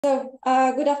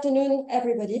Good afternoon,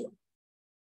 everybody.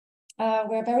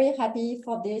 We're very happy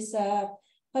for this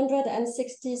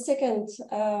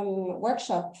 162nd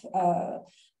workshop of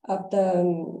the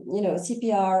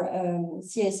CPR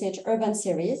CSH Urban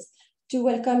Series to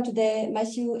welcome today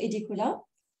Matthew Edikula.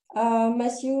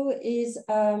 Matthew is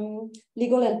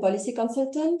legal and policy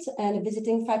consultant and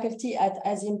visiting faculty at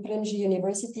Azim Premji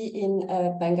University in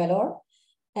Bangalore.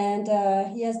 And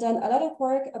he has done a lot of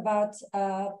work about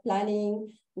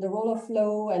planning, the role of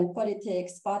law and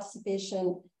politics,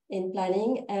 participation in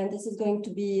planning. And this is going to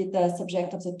be the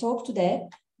subject of the talk today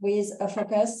with a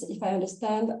focus, if I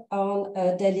understand, on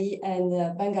Delhi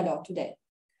and Bangalore today.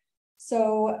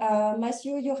 So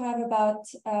Matthew, you have about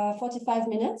 45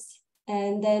 minutes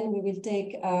and then we will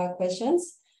take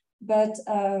questions. But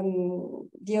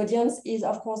the audience is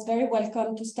of course very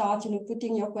welcome to start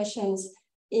putting your questions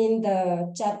in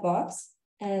the chat box,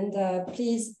 and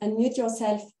please unmute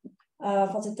yourself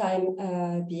for the time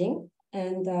being.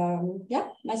 And yeah,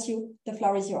 Matthew, the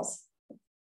floor is yours.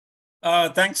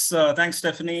 Thanks,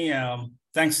 Stephanie.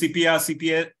 Thanks, CPR,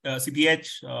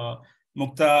 CPH,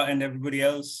 Mukta, and everybody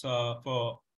else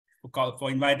for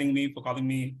inviting me, for calling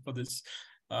me for this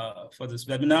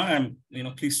webinar.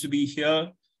 I'm pleased to be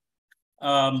here.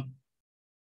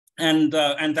 And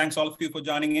thanks all of you for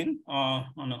joining in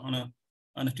on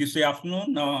a Tuesday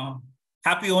afternoon.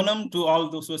 Happy Onam to all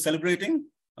those who are celebrating.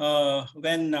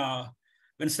 When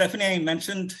Stephanie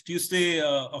mentioned Tuesday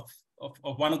of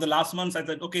one of the last months, I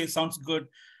thought, okay, sounds good.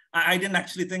 I didn't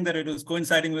actually think that it was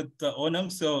coinciding with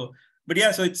Onam. So, but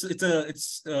yeah, so it's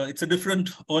a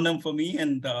different Onam for me,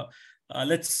 and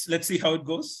let's see how it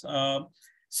goes.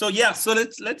 So yeah, so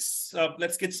let's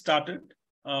get started.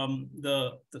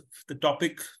 The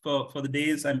topic for the day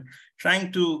is I'm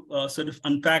trying to sort of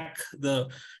unpack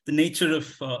the nature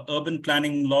of urban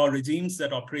planning law regimes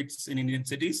that operates in Indian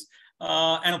cities.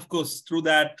 And of course, through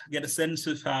that, get a sense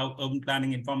of how urban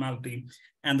planning, informality,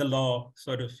 and the law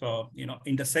sort of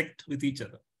intersect with each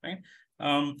other, right?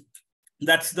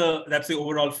 That's the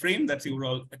overall frame, that's the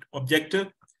overall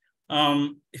objective.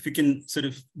 If you can sort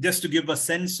of, just to give a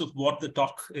sense of what the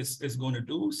talk is going to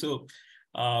do. So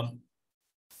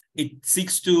it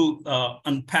seeks to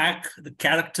unpack the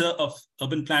character of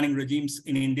urban planning regimes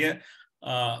in India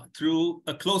through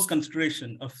a close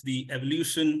consideration of the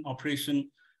evolution,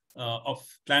 operation of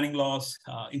planning laws,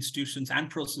 institutions, and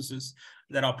processes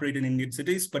that operate in Indian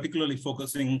cities, particularly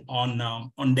focusing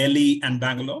on Delhi and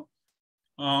Bangalore.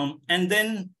 And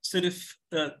then sort of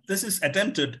this is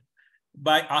attempted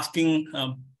by asking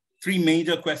three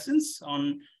major questions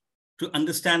to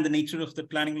understand the nature of the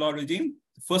planning law regime.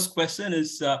 The first question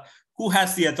is, who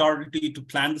has the authority to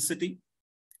plan the city?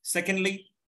 Secondly,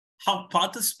 how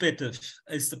participative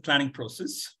is the planning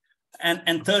process?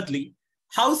 And thirdly,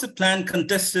 how is the plan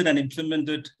contested and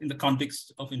implemented in the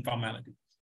context of informality?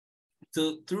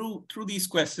 So through these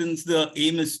questions, the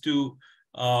aim is to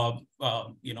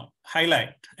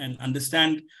highlight and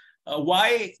understand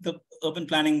why the urban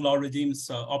planning law regimes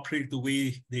operate the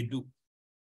way they do.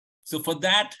 So for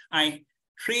that, I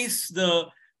trace the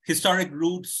historic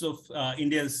roots of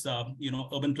India's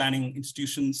urban planning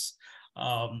institutions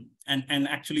and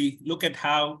actually look at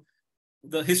how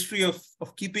the history of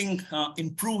keeping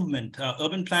improvement,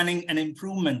 urban planning and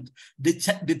improvement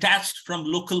detached from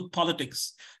local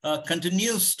politics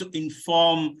continues to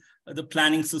inform the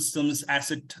planning systems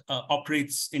as it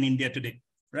operates in India today,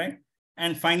 right?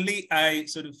 And finally, I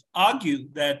sort of argue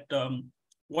that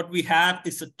what we have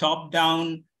is a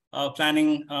top-down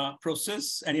planning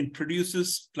process, and it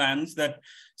produces plans that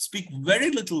speak very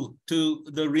little to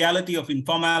the reality of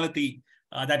informality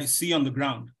that you see on the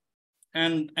ground.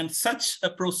 And such a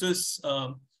process,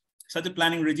 such a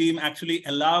planning regime actually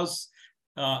enables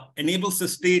the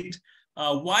state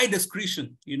wide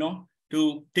discretion,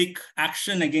 to take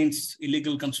action against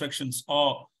illegal constructions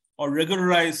or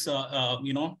regularize,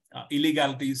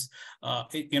 illegalities,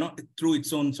 through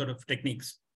its own sort of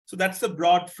techniques. So that's the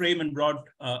broad frame and broad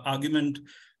argument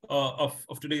of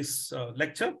today's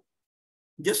lecture.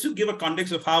 Just to give a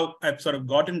context of how I've sort of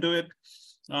got into it,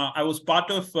 I was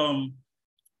part of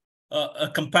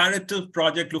a comparative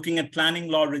project looking at planning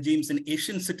law regimes in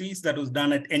Asian cities that was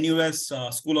done at NUS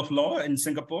School of Law in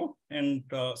Singapore. And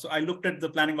so I looked at the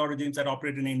planning law regimes that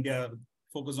operate in India,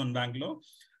 focus on Bangalore.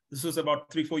 This was about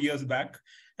 3-4 years back.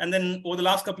 And then over the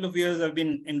last couple of years, I've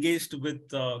been engaged with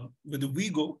the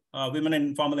WIGO, Women in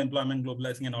Informal Employment,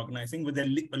 Globalizing and Organizing, with their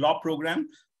law program,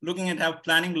 looking at how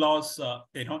planning laws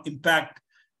impact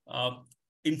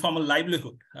informal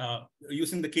livelihood,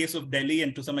 using the case of Delhi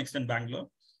and to some extent Bangalore.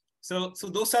 So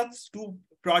those are two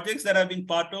projects that I've been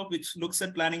part of, which looks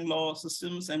at planning law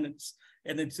systems and its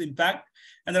and its impact.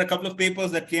 And there are a couple of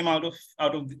papers that came out of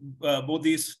both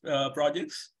these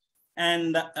projects.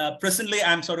 And presently,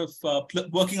 I'm sort of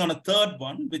working on a third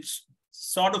one, which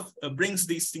sort of brings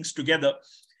these things together.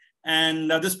 And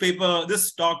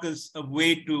this talk is a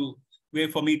way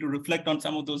for me to reflect on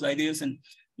some of those ideas and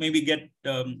maybe get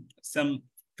some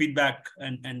feedback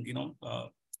and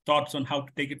thoughts on how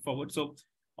to take it forward. So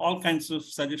all kinds of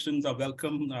suggestions are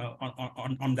welcome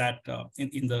on that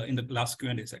in the last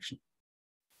Q&A section.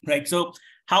 Right. So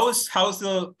how is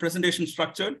the presentation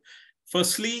structured?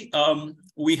 Firstly,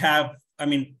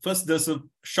 first there's a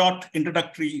short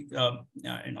introductory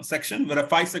section. There are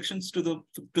 5 sections to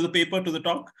the paper, to the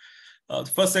talk. The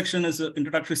first section is an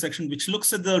introductory section, which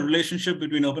looks at the relationship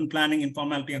between urban planning,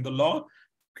 informality, and the law,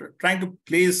 trying to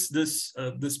place this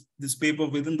paper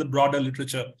within the broader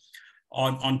literature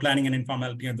on planning and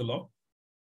informality and the law.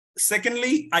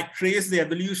 Secondly, I trace the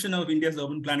evolution of India's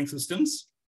urban planning systems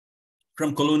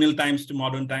from colonial times to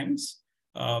modern times.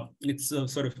 It's a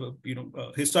sort of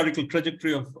a historical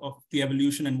trajectory of the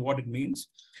evolution and what it means.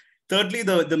 Thirdly,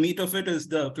 the meat of it is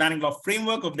the planning law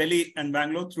framework of Delhi and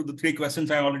Bangalore through the 3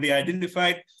 questions I already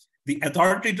identified: the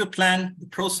authority to plan, the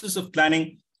process of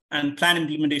planning, and plan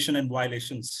implementation and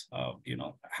violations,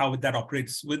 how that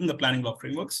operates within the planning law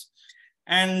frameworks.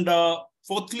 And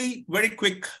fourthly, very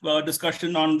quick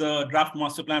discussion on the draft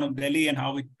master plan of Delhi and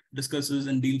how it discusses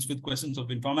and deals with questions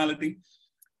of informality.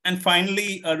 And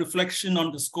finally, a reflection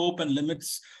on the scope and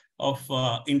limits of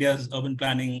India's urban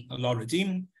planning law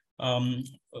regime.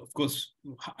 Of course,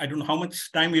 I don't know how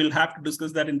much time we'll have to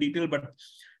discuss that in detail, but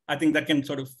I think that can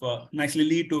sort of nicely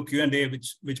lead to a Q&A,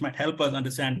 which might help us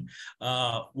understand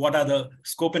what are the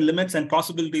scope and limits and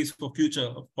possibilities for future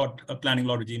of what a planning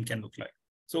law regime can look like.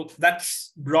 So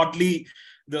that's broadly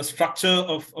the structure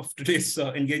of today's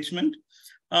engagement.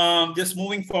 Just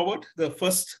moving forward, the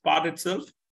first part itself,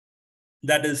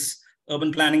 that is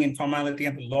urban planning, informality,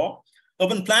 and the law.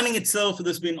 Urban planning itself,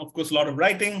 there's been, of course, a lot of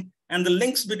writing, and the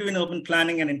links between urban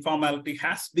planning and informality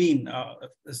has been,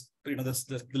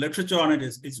 the literature on it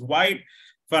is wide,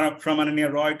 from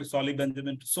Ananya Roy to Solly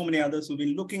Benjamin to so many others who've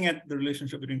been looking at the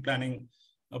relationship between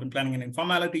urban planning and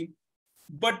informality.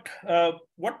 But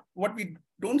what we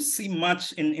don't see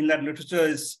much in that literature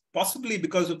is possibly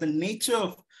because of the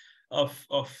nature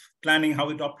of planning, how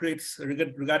it operates,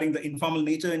 regarding the informal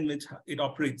nature in which it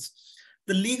operates.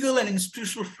 The legal and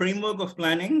institutional framework of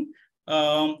planning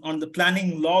on the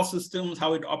planning law systems,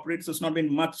 how it operates, there's not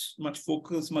been much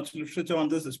focus, much literature on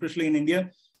this, especially in India.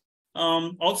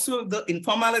 Also,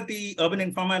 the urban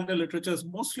informality literature is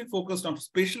mostly focused on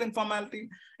spatial informality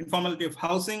of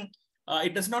housing.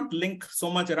 It does not link so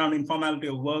much around informality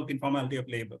of work, informality of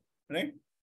labor, right?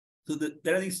 So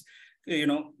there are these,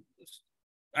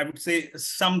 I would say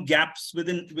some gaps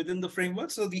within the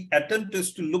framework. So the attempt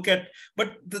is to look at,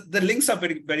 but the links are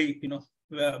very, very,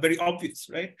 very obvious,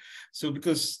 right? So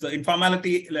because the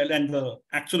informality and the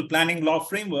actual planning law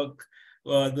framework,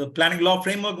 the planning law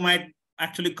framework might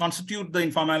actually constitute the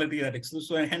informality that exists.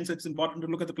 So hence it's important to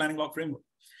look at the planning law framework.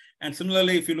 And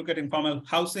similarly, if you look at informal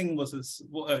housing versus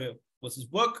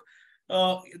work,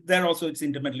 there also it's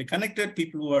intimately connected.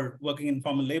 People who are working in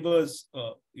informal labors,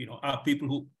 are people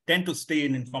who tend to stay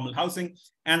in informal housing.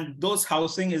 And those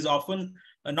housing is often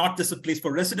not just a place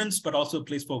for residence, but also a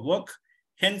place for work.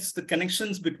 Hence the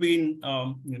connections between,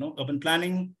 urban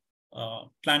planning,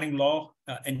 planning law,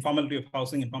 informality of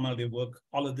housing, informality of work,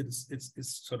 all of this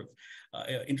is sort of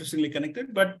interestingly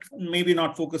connected, but maybe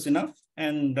not focused enough.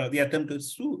 And the attempt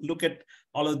is to look at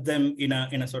all of them in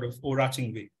a sort of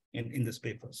overarching way in this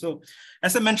paper. So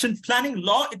as I mentioned, planning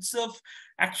law itself,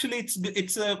 actually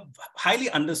it's a highly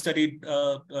understudied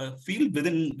field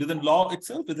within law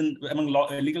itself, among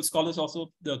legal scholars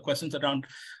also. The questions around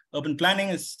urban planning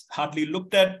is hardly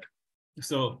looked at.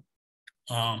 So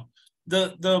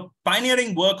the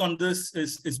pioneering work on this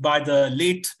is by the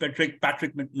late Patrick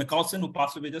McCausland, who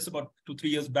passed away just about 2-3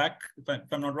 years back, if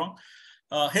I'm not wrong.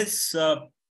 His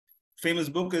famous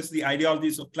book is The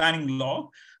Ideologies of Planning Law.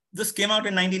 This came out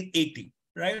in 1980,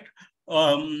 right?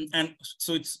 And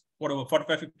so it's whatever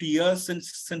 45-50 years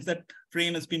since that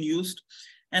frame has been used.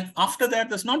 And after that,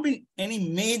 there's not been any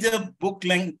major book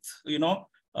length,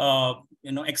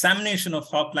 examination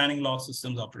of how planning law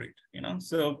systems operate.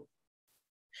 So,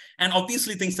 and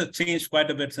obviously things have changed quite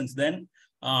a bit since then.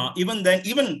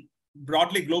 Even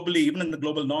broadly, globally, even in the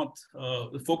global north,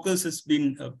 the focus has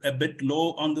been a bit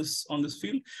low on this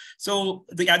field. So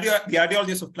the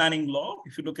ideologies of planning law,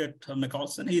 if you look at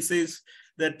McCausland, he says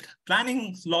that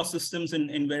planning law systems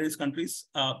in various countries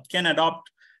are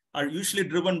usually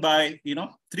driven by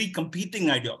 3 competing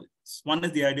ideologies. One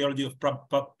is the ideology of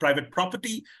private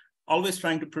property, always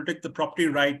trying to protect the property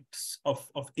rights of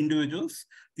individuals.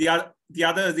 The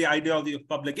other is the ideology of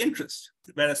public interest,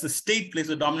 whereas the state plays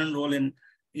a dominant role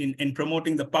in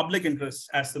promoting the public interest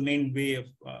as the main way of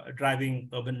driving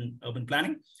urban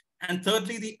planning. And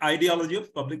thirdly, the ideology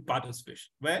of public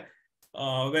participation, where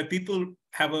people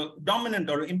have a dominant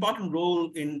or important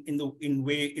role in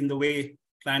the way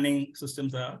planning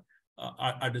systems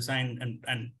are designed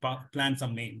and plans are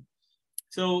made.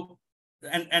 So,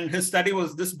 and his study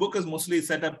was, this book is mostly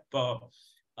set up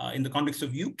in the context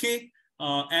of UK,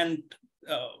 and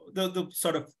the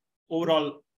sort of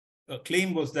overall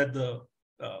claim was that the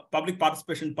public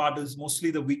participation part is mostly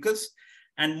the weakest,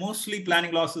 and mostly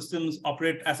planning law systems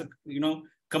operate as a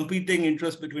competing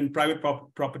interest between private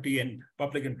property and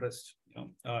public interest.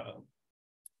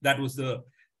 That was a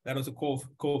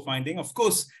core finding. Of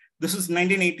course, this is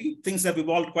 1980. Things have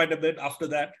evolved quite a bit after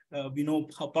that. We know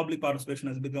how public participation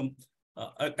has become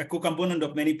a co-component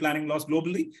of many planning laws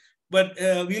globally, but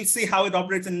we'll see how it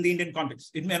operates in the Indian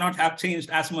context. It may not have changed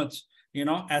as much,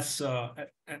 as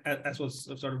was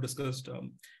sort of discussed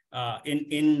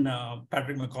in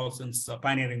Patrick McCausland's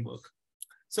pioneering work.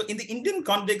 So in the Indian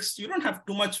context, you don't have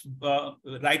too much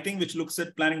writing which looks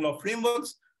at planning law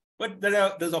frameworks, but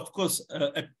there's of course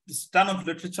a ton of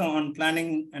literature on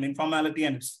planning and informality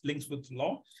and its links with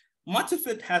law. Much of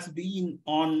it has been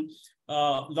on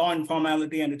law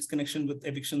informality and its connection with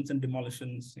evictions and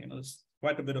demolitions. There's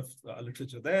quite a bit of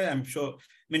literature there. I'm sure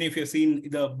many of you have seen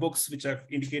the books which I've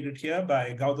indicated here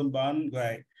by Gautam Ban,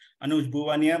 by Anuj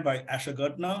Bhuwania, by Asher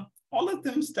Gertner, all of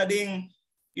them studying,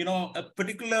 a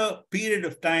particular period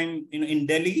of time, in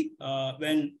Delhi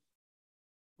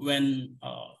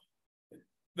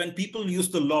when people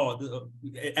used the law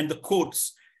and the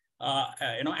courts,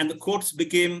 and the courts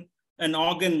became an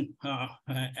organ,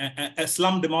 a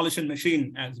slum demolition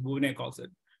machine, as Bhuwania calls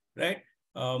it, right?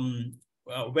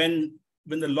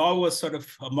 When the law was sort of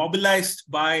mobilized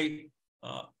by,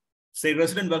 say,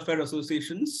 resident welfare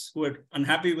associations who were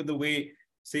unhappy with the way,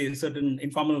 say, certain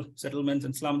informal settlements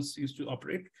and slums used to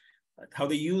operate, how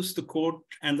they used the court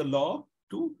and the law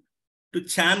to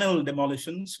channel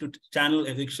demolitions, to channel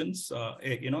evictions,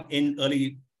 in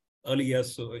early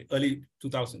years, so early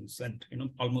 2000s, and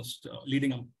almost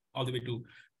leading up all the way to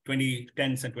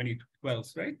 2010s and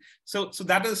 2012s, right? So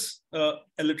that is a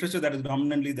literature that is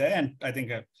dominantly there, and I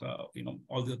think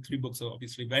all the three books are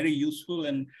obviously very useful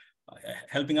and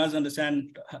helping us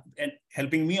understand and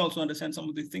helping me also understand some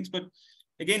of these things. But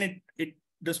again, it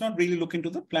does not really look into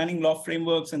the planning law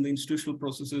frameworks and the institutional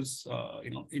processes,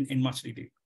 in much detail.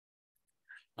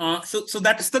 So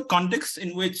that is the context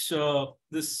in which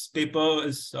this paper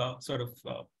is sort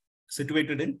of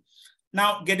situated in.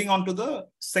 Now, getting on to the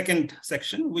second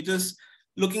section, which is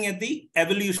looking at the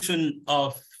evolution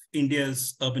of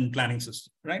India's urban planning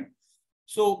system, right?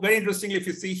 So very interestingly, if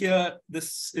you see here,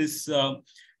 this is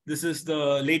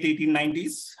the late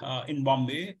 1890s in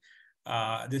Bombay.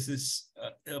 This is,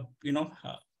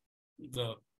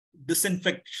 the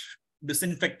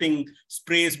disinfecting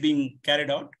sprays being carried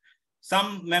out.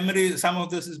 Some of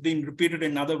this is being repeated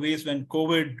in other ways. When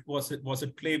COVID was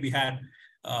at play, we had,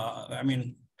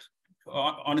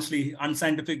 honestly,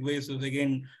 unscientific ways of,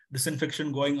 again,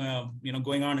 disinfection going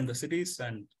on in the cities,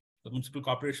 and the municipal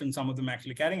corporations, some of them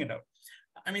actually carrying it out.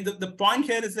 I mean, the point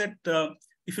here is that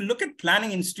if you look at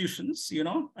planning institutions,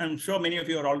 I'm sure many of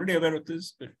you are already aware of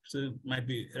this, but it might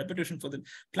be a repetition for them.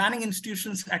 Planning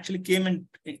institutions actually came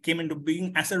into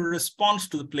being as a response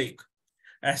to the plague,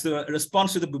 as the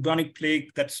response to the bubonic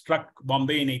plague that struck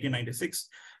Bombay in 1896.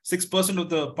 6% of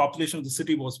the population of the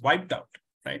city was wiped out,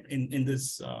 right, in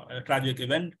this tragic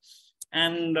event.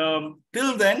 And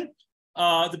till then,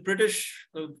 the British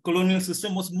colonial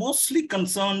system was mostly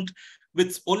concerned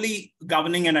with only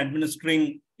governing and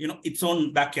administering, its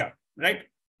own backyard, right?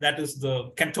 That is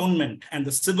the cantonment and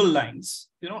the civil lines.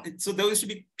 So there used to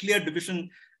be clear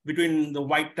division between the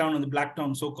white town and the black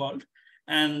town, so-called.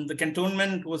 And the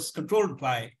cantonment was controlled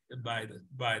by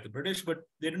the British, but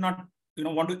they did not,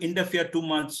 want to interfere too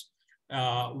much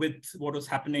with what was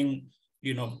happening,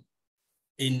 in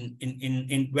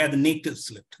where the natives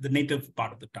lived, the native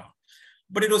part of the town.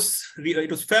 But it was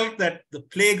felt that the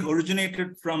plague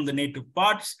originated from the native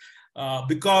parts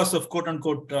because of quote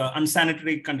unquote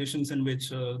unsanitary conditions in which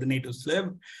the natives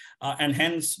lived, and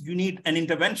hence you need an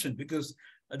intervention because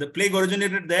the plague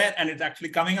originated there and it's actually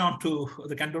coming out to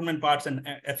the cantonment parts and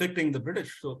affecting the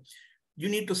British. So you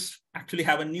need to actually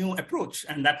have a new approach,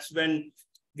 and that's when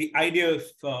the idea of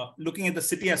looking at the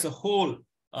city as a whole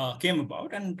came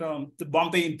about, and the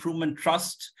Bombay Improvement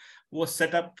Trust was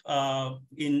set up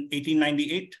in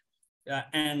 1898,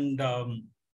 and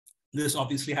This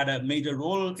obviously had a major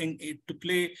role in it to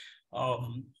play.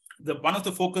 One of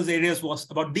the focus areas was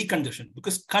about decongestion,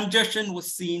 because congestion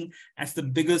was seen as the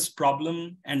biggest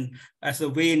problem and as a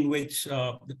way in which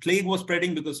the plague was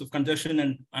spreading because of congestion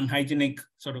and unhygienic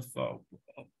sort of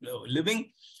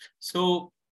living.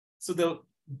 So the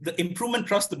Improvement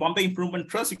Trust, the Bombay Improvement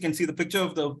Trust, you can see the picture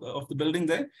of the building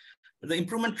there. The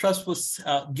Improvement Trust was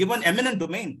given eminent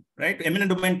domain, right? Eminent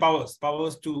domain powers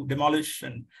to demolish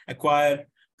and acquire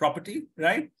property,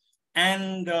 right?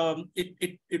 And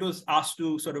it was asked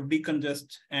to sort of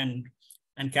decongest and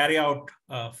carry out,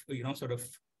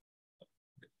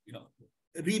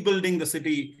 rebuilding the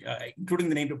city, including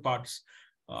the native parts,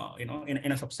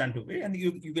 in a substantive way. And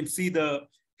you can see the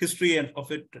history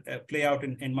of it play out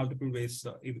in multiple ways,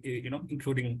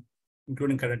 including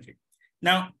currently.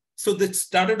 Now, so this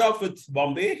started off with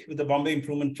Bombay, with the Bombay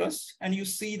Improvement Trust, and you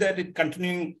see that it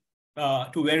continuing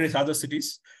to various other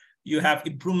cities. You have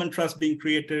improvement trusts being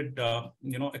created,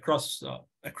 across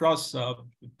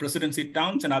presidency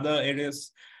towns and other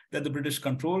areas that the British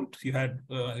controlled. You had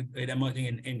it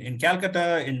emerging in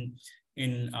Calcutta,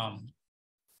 in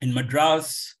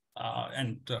Madras,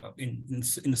 and in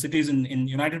the cities in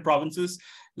United Provinces,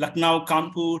 Lucknow,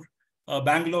 Kanpur,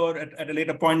 Bangalore at a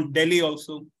later point, Delhi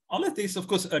also. All of these, of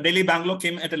course, Delhi, Bangalore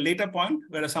came at a later point,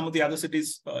 whereas some of the other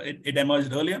cities, it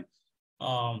emerged earlier.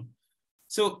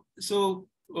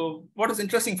 What is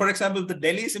interesting, for example, the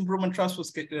Delhi's Improvement Trust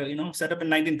was set up in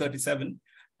 1937.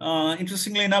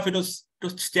 Interestingly enough, it was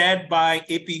chaired by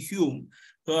A.P. Hume,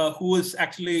 who was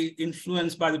actually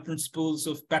influenced by the principles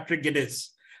of Patrick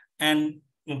Geddes and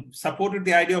supported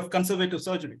the idea of conservative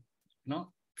surgery. I'm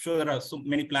sure there are so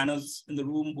many planners in the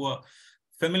room who are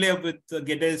familiar with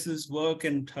Geddes' work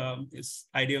and his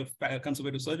idea of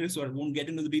conservative surgery, so I won't get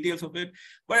into the details of it.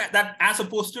 But that, as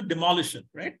opposed to demolition,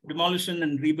 right? Demolition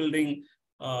and rebuilding,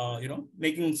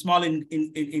 making small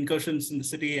incursions in the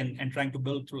city and trying to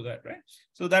build through that, right?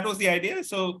 So that was the idea.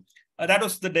 So that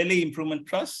was the Delhi Improvement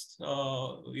Trust.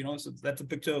 So that's a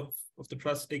picture of the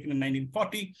trust taken in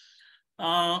 1940.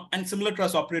 And similar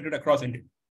trusts operated across India.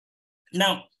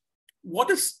 Now, why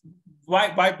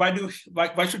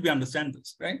should we understand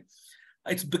this, right?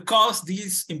 It's because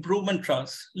these improvement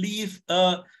trusts leave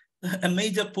a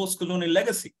major post-colonial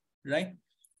legacy, right?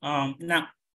 Now,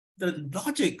 the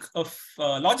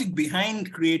logic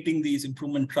behind creating these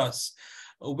improvement trusts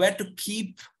were to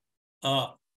keep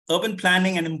urban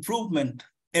planning and improvement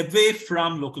away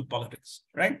from local politics,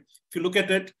 right? If you look at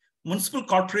it, municipal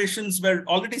corporations were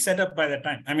already set up by that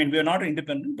time. I mean, we are not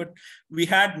independent, but we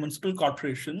had municipal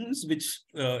corporations which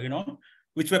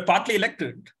were partly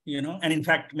elected, and in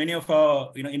fact, many of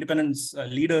our, independence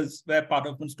leaders were part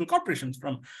of municipal corporations,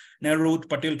 from Nehru to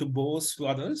Patel to Bose to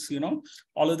others,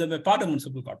 all of them were part of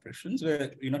municipal corporations,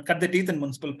 where, cut their teeth in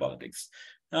municipal politics.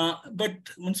 But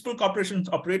municipal corporations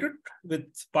operated with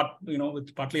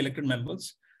partly elected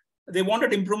members. They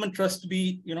wanted improvement trust to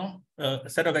be, a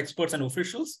set of experts and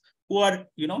officials who are,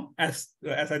 as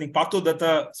I think Partho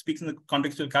Datta speaks in the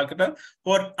context of Calcutta,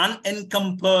 who are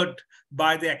unencumbered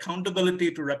by the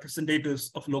accountability to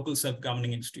representatives of local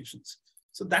self-governing institutions.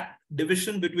 So that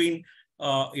division between,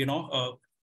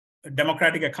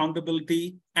 democratic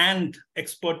accountability and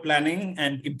expert planning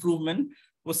and improvement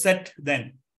was set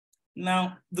then.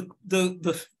 Now, the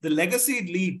legacy it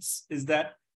leads is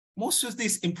that most of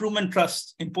these improvement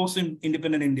trusts imposed in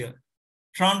independent India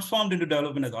transformed into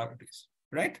development authorities,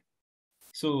 right?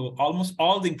 So almost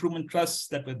all the improvement trusts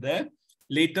that were there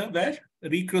later were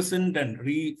rechristened and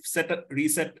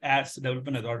reset as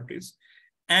development authorities.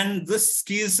 And this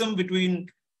schism between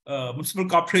municipal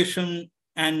corporation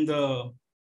and the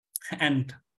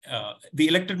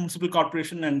elected municipal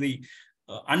corporation and the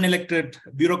unelected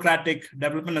bureaucratic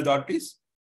development authorities,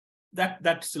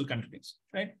 that still continues,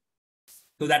 right?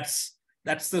 So that's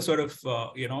the sort of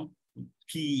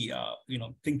key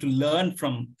thing to learn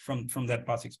from that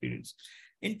past experience.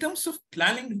 In terms of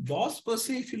planning laws per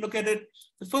se, if you look at it,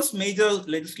 the first major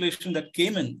legislation that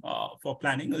came in for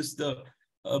planning is the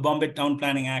Bombay Town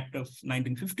Planning Act of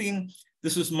 1915.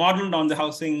 This was modeled on the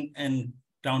Housing and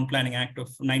Town Planning Act of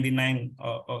 99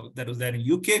 that was there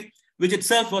in UK, which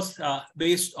itself was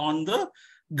based on the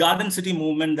Garden City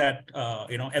movement that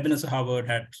Ebenezer Howard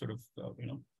had sort of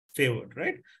favored,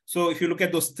 right? So if you look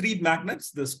at those three magnets,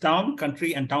 this town,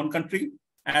 country, and town country,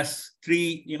 as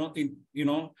three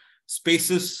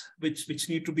spaces which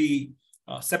need to be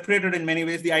separated in many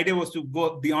ways. The idea was to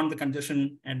go beyond the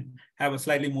congestion and have a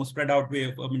slightly more spread out way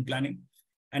of urban planning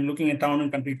and looking at town and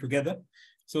country together.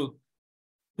 So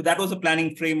that was a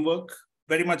planning framework,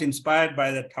 very much inspired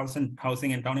by that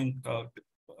Housing and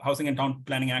Town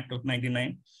Planning Act of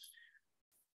 99.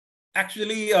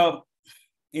 actually,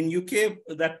 in UK,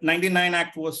 that 99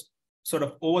 Act was sort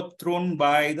of overthrown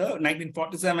by the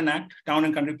 1947 Act, Town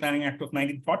and Country Planning Act of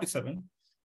 1947.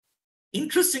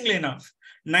 Interestingly enough,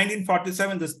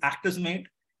 1947, this act is made,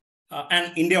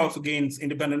 and India also gains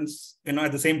independence,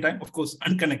 at the same time, of course,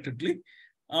 unconnectedly.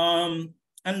 And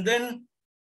then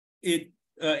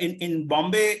in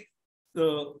Bombay,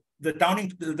 the Town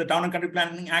and Country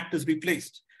Planning Act is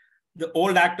replaced. The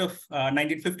old Act of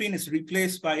 1915 is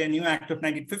replaced by a new Act of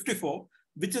 1954,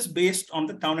 which is based on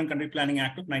the Town and Country Planning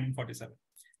Act of 1947.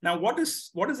 Now, what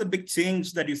is the big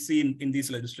change that you see in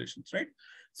these legislations, right?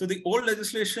 So the old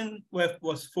legislation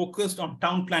was focused on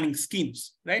town planning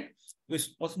schemes, right? Which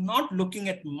was not looking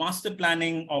at master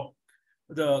planning or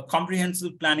the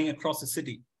comprehensive planning across the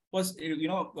city. Was, if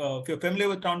you're familiar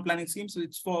with town planning schemes,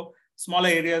 it's for smaller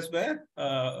areas where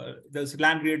there's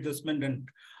land readjustment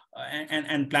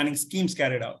and planning schemes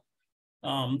carried out.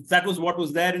 That was what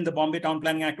was there in the Bombay Town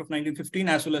Planning Act of 1915,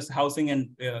 as well as the Housing and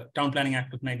Town Planning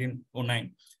Act of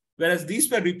 1909. Whereas these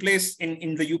were replaced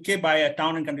in the UK by a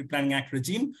Town and Country Planning Act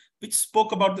regime, which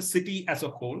spoke about the city as a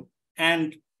whole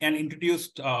and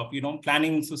introduced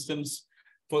planning systems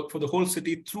for the whole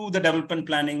city through the development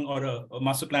planning or a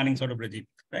master planning sort of regime,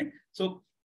 right? So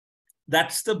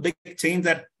that's the big change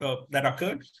that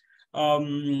occurred.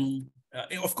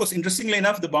 Of course, interestingly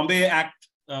enough, the Bombay Act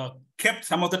kept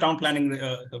some of the town planning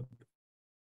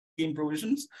scheme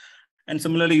provisions. And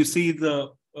similarly, you see the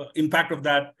impact of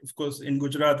that, of course, in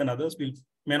Gujarat and others. We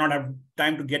may not have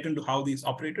time to get into how these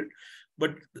operated,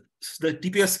 but the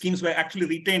TPS schemes were actually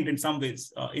retained in some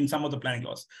ways in some of the planning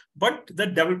laws. But the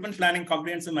development planning,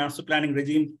 comprehensive master planning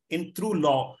regime through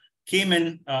law came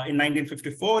in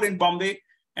 1954 in Bombay.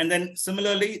 And then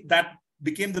similarly, that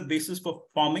became the basis for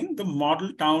forming the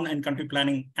Model Town and Country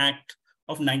Planning Act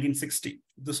of 1960.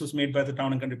 This was made by the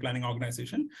Town and Country Planning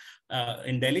Organization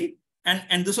in Delhi.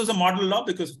 And this was a model law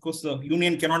because, of course, the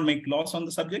union cannot make laws on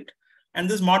the subject. And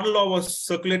this model law was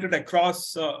circulated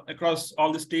across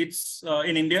all the states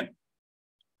in India.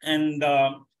 And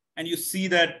you see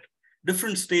that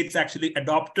different states actually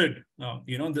adopted,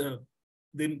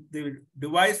 they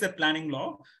devised their planning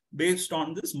law based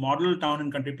on this Model Town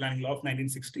and Country Planning Law of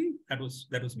 1960 that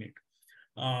was made.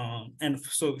 And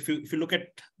so if you look at,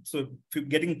 if you're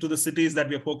getting to the cities that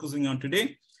we are focusing on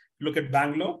today, look at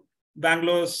Bangalore.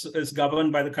 Bangalore is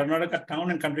governed by the Karnataka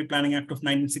Town and Country Planning Act of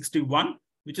 1961,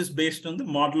 which is based on the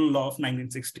Model Law of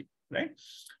 1960, right?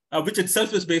 Which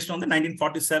itself is based on the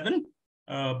 1947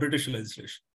 British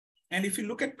legislation. And if you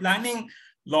look at planning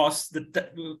laws,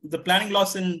 the planning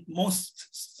laws in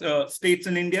most states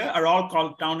in India are all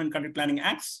called Town and Country Planning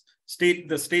Acts,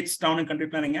 the state's Town and Country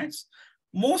Planning Acts.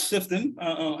 Most of them,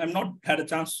 I've not had a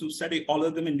chance to study all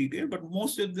of them in detail, but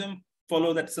most of them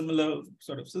follow that similar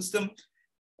sort of system.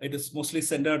 It is mostly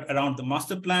centered around the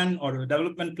master plan or a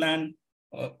development plan,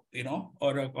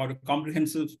 or a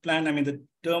comprehensive plan. I mean, the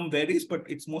term varies, but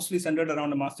it's mostly centered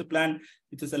around a master plan,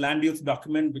 which is a land use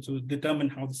document, which will determine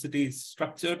how the city is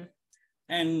structured.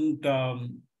 And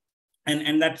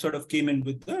that sort of came in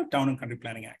with the Town and Country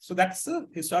Planning Act. So that's the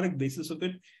historic basis of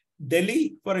it.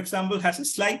 Delhi, for example, has a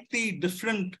slightly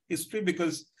different history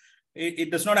because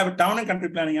it does not have a Town and Country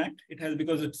Planning Act. It has,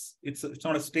 because it's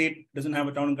not a state, doesn't have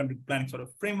a Town and Country Planning sort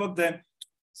of framework there.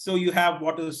 So you have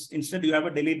instead you have a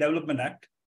Delhi Development Act,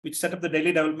 which set up the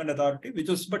Delhi Development Authority,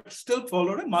 but still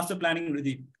followed a master planning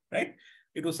regime, right?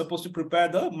 It was supposed to prepare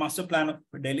the master plan of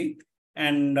Delhi.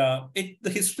 And the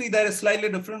history there is slightly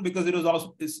different because it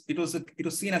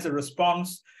was seen as a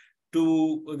response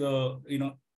to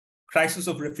the crisis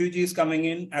of refugees coming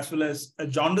in, as well as a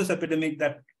jaundice epidemic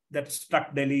that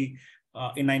struck Delhi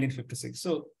in 1956.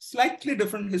 So slightly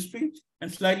different history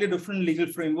and slightly different legal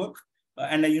framework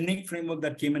and a unique framework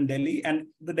that came in Delhi. And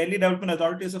the Delhi Development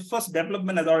Authority is the first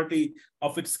development authority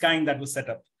of its kind that was set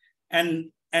up.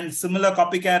 And similar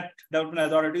copycat development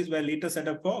authorities were later set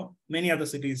up for many other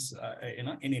cities in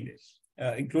India,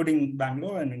 including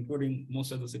Bangalore and including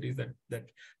most of the cities that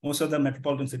most of the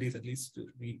metropolitan cities, at least,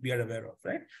 we are aware of,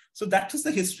 right? So that is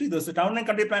the history. There's a town and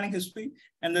country planning history,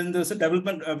 and then there's a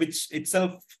development which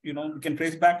itself, we can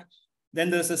trace back. Then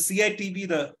there's a CITB,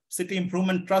 the City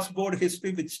Improvement Trust Board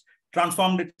history, which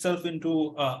transformed itself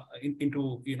into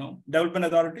development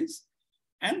authorities.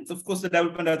 And of course, the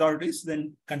development authorities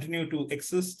then continue to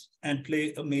exist and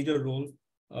play a major role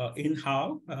in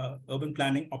how urban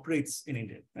planning operates in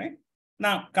India, right?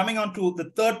 Now, coming on to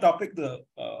the third topic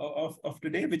of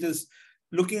today, which is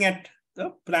looking at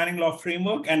the planning law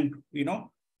framework and,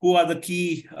 who are the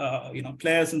key,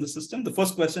 players in the system. The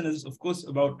first question is, of course,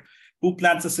 about who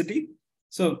plans a city.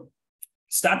 So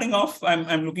starting off,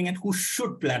 I'm looking at who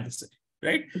should plan the city,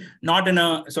 right? Not in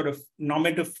a sort of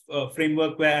normative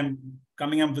framework where I'm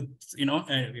coming up with,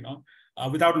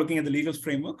 without looking at the legal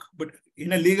framework, but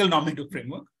in a legal normative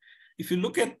framework. If you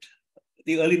look at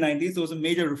the early 90s, there was a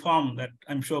major reform that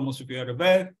I'm sure most of you are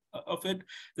aware of it.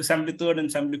 The 73rd and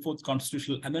 74th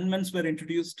constitutional amendments were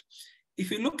introduced. If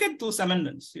you look at those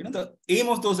amendments, the aim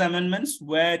of those amendments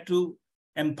were to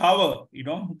empower,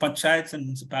 panchayats and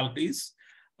municipalities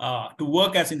to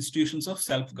work as institutions of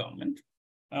self-government.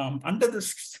 Under this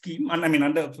scheme,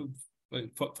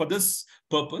 for this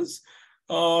purpose,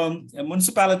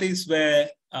 municipalities were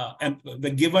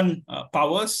given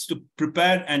powers to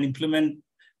prepare and implement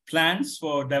plans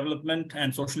for development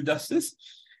and social justice.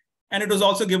 And it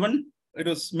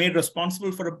was made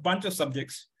responsible for a bunch of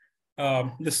subjects.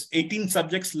 This 18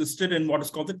 subjects listed in what is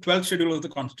called the 12th schedule of the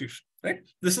Constitution, right?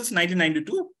 This is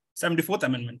 1992, 74th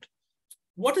Amendment.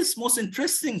 What is most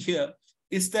interesting here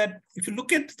is that if you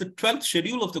look at the 12th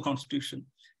schedule of the Constitution,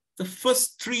 the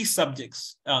first three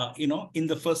subjects, in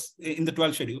the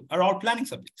 12th schedule are all planning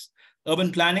subjects: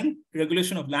 urban planning,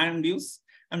 regulation of land use,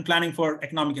 and planning for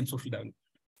economic and social development.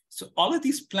 So all of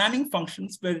these planning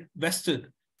functions were vested,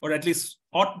 or at least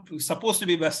supposed to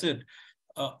be vested,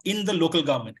 in the local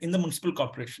government, in the municipal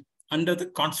corporation, under the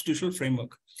constitutional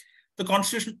framework. The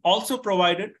Constitution also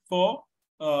provided for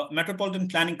metropolitan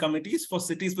planning committees for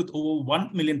cities with over 1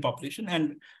 million population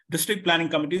and district planning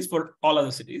committees for all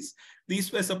other cities.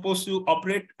 These were supposed to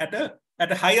operate at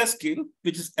a higher scale,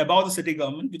 which is above the city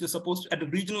government, which is supposed to, at a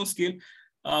regional scale,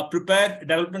 prepare a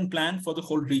development plan for the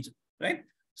whole region, right?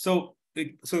 So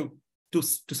to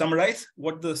summarize,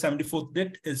 what the 74th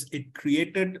did is it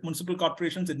created municipal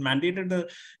corporations, it mandated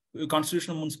the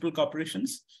constitution of municipal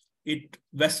corporations, it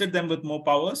vested them with more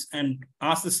powers and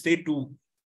asked the state to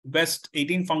vest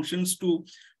 18 functions to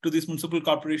these municipal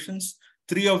corporations.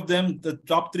 3 of them, the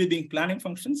top 3 being planning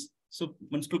functions. So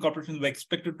municipal corporations were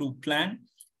expected to plan.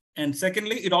 And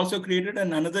secondly, it also created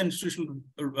another institutional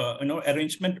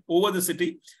arrangement over the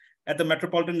city at the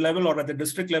metropolitan level or at the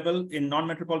district level in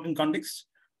non-metropolitan context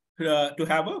to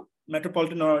have a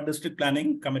metropolitan or district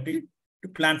planning committee to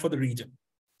plan for the region.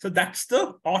 So that's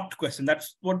the ought question.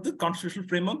 That's what the constitutional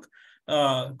framework,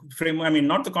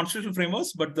 not the constitutional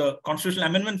frameworks, but the constitutional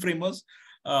amendment frameworks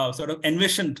sort of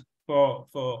envisioned for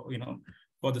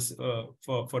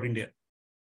India.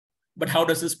 But how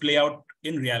does this play out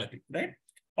in reality, right?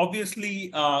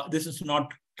 Obviously, this is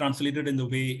not translated in the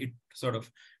way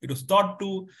it was thought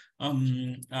to,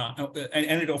 and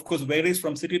it of course varies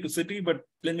from city to city. But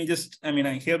let me just,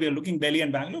 here we are looking Delhi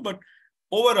and Bangalore, but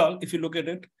overall, if you look at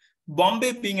it,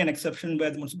 Bombay being an exception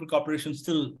where the municipal corporation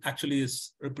still actually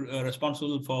is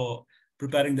responsible for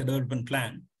preparing the urban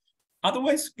plan.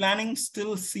 Otherwise, planning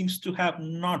still seems to have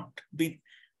not been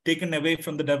taken away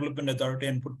from the development authority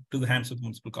and put to the hands of the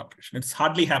municipal corporation. It's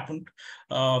hardly happened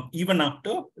even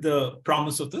after the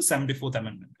promise of the 74th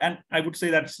Amendment. And I would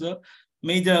say that's the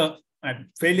major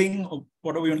failing, or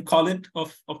whatever you want to call it,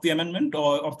 of the amendment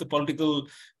or of the political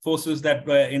forces that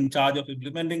were in charge of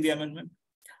implementing the amendment.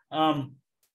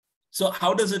 So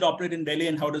how does it operate in Delhi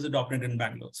and how does it operate in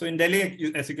Bangalore? So in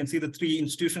Delhi, as you can see, the 3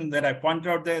 institutions that I pointed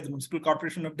out there, the Municipal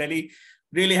Corporation of Delhi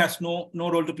really has no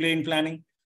role to play in planning.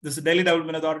 This is Delhi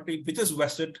Development Authority, which is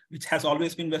vested, which has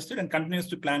always been vested and continues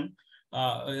to plan,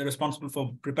 responsible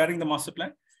for preparing the master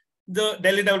plan. The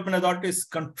Delhi Development Authority is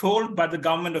controlled by the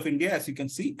government of India, as you can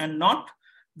see, and not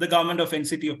the government of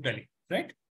NCT of Delhi,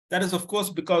 right? That is, of course,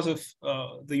 because of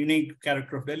the unique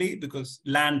character of Delhi, because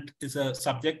land is a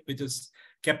subject which is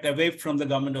kept away from the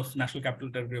government of National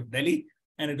Capital Territory of Delhi,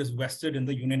 and it is vested in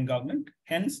the union government.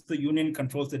 Hence, the union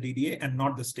controls the DDA and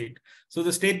not the state. So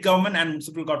the state government and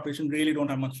municipal corporation really don't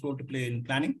have much role to play in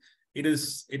planning. It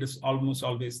is almost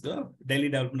always the Delhi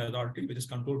Development Authority, which is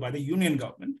controlled by the union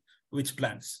government, which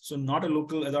plans. So not a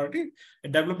local authority, a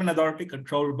development authority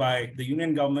controlled by the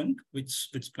union government, which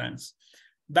plans.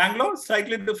 Bangalore is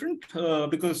slightly different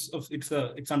because of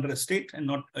it's under a state and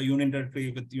not a union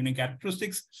territory with union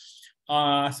characteristics.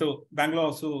 So Bangalore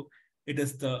also, it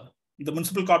is the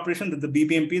municipal corporation, the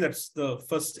BBMP, that's the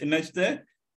first image there,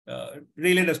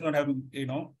 really does not have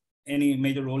any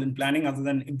major role in planning other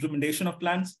than implementation of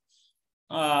plans.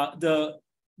 The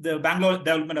Bangalore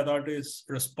Development Authority is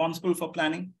responsible for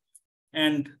planning,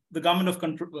 and the government of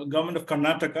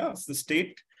Karnataka, the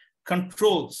state,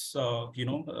 controls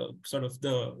sort of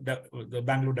the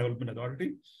Bangalore Development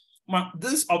Authority.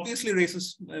 This obviously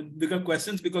raises bigger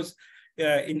questions because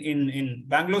in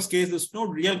Bangalore's case, there's no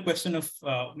real question of,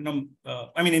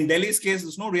 in Delhi's case,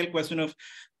 there's no real question of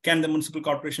can the municipal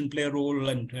corporation play a role,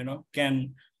 and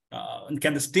can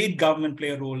the state government play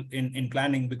a role in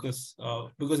planning, because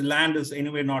land is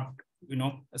anyway not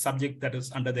a subject that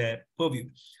is under their purview.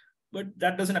 But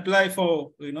that doesn't apply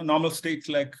for normal states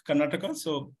like Karnataka.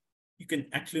 So you can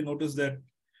actually notice that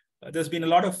there's been a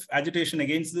lot of agitation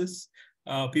against this.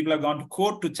 People have gone to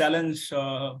court to challenge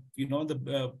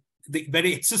the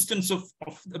very existence of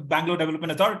the Bangalore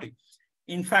Development Authority.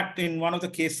 In fact, in one of the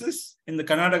cases in the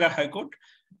Karnataka High Court,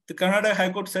 the Karnataka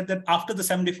High Court said that after the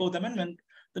 74th Amendment,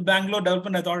 the Bangalore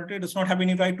Development Authority does not have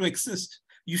any right to exist.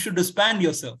 You should disband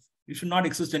yourself. You should not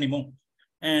exist anymore.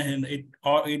 And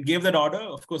it gave that order.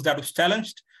 Of course, that was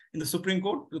challenged in the Supreme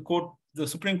Court. The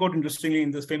Supreme Court, interestingly,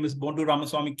 in this famous Bondu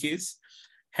Ramaswamy case,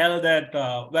 held that,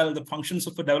 the functions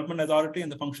of a development authority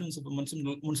and the functions of a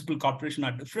municipal corporation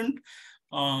are different.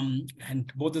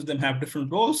 And both of them have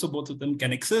different roles, so both of them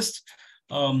can exist.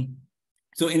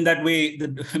 So in that way, the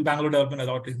Bangalore Development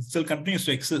Authority still continues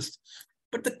to exist.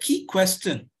 But the key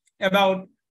question about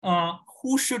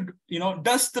who should,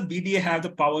 does the BDA have the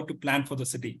power to plan for the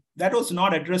city? That was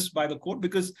not addressed by the court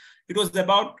because it was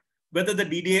about whether the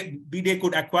BDA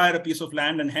could acquire a piece of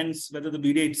land and hence whether the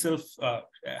BDA itself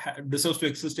deserves to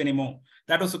exist anymore.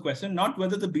 That was the question, not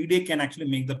whether the BDA can actually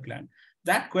make the plan.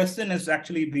 That question has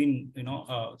actually been,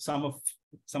 some of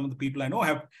the people I know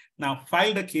have now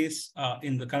filed a case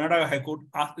in the Karnataka High Court,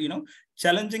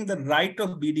 challenging the right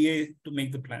of BDA to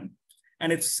make the plan.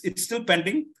 And it's still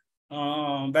pending.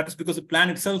 That is because the plan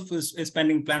itself is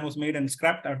pending. Plan was made and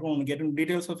scrapped. I don't want to get into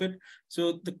details of it.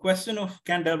 So the question of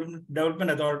can development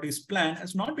authorities plan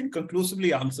has not been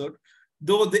conclusively answered,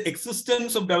 though the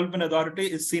existence of development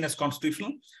authority is seen as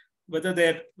constitutional. Whether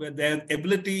their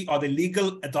ability or the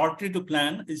legal authority to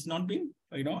plan is not being,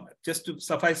 just to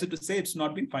suffice it to say, it's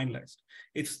not been finalized.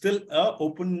 It's still an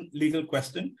open legal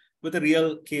question with a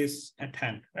real case at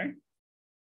hand, right?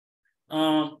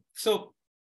 So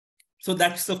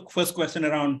that's the first question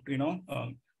around,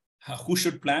 who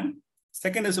should plan.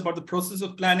 Second is about the process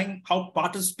of planning. How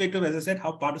participative, as I said,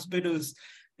 how participative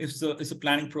is the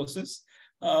planning process.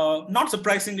 Not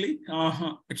surprisingly,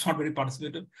 it's not very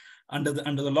participative under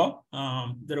the law.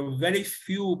 There are very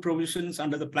few provisions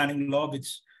under the planning law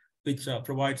which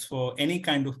provides for any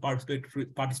kind of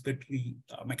participatory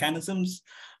mechanisms.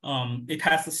 It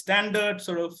has a standard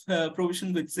sort of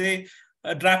provision which say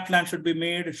a draft plan should be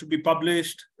made, it should be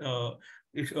published.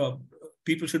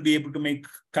 People should be able to make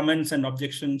comments and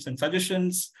objections and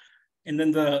suggestions. And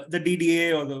then the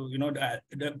DDA or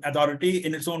the authority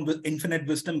in its own infinite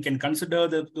wisdom can consider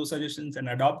those suggestions and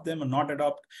adopt them or not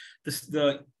adopt.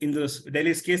 In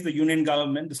Delhi's case, the union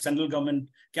government, the central government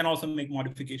can also make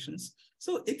modifications.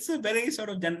 So it's a very sort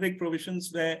of generic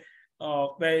provisions where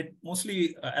it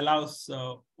mostly allows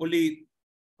only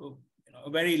a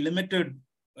very limited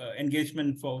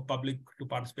engagement for public to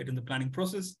participate in the planning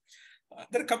process.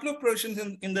 There are a couple of provisions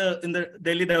in the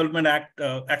Delhi Development Act,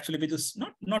 actually, which is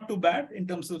not too bad in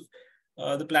terms of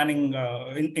the planning,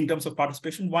 in terms of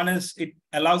participation. One is it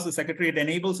allows the secretary, it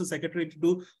enables the secretary to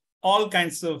do all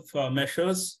kinds of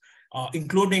measures,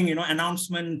 including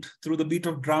announcement through the beat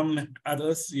of drum and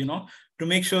others, to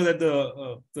make sure that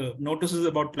the notices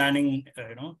about planning,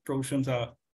 provisions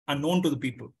are known to the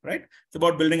people, right? It's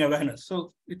about building awareness.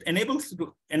 So it enables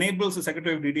the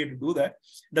Secretary of DDA to do that.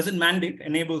 Doesn't mandate,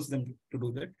 enables them to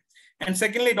do that. And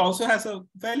secondly, it also has a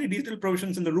fairly detailed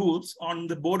provisions in the rules on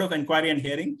the Board of Inquiry and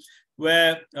Hearing,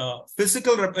 where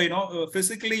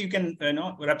physically you can,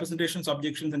 representations,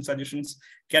 objections, and suggestions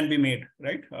can be made,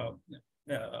 right?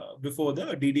 Before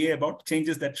the DDA about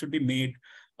changes that should be made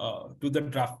to the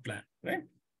draft plan, right?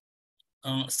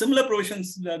 Similar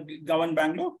provisions that govern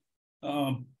Bangalore.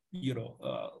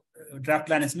 Draft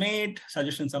plan is made,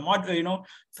 suggestions are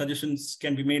suggestions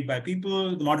can be made by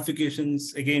people. The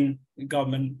modifications, again,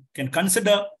 government can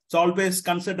consider. It's always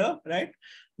consider, right?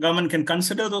 Government can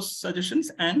consider those suggestions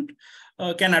and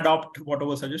can adopt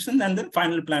whatever suggestions, and the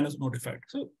final plan is notified.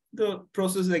 So the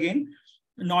process, again,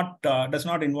 does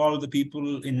not involve the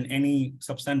people in any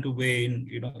substantive way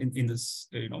in this,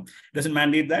 doesn't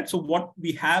mandate that. So what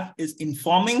we have is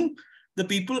informing the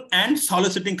people and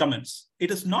soliciting comments.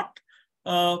 It is not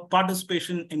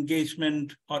participation,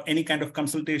 engagement, or any kind of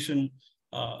consultation.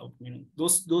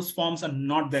 Those forms are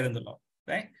not there in the law,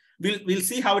 right? We'll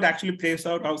see how it actually plays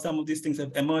out, how some of these things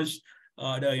have emerged,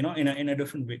 in a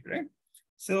different way, right?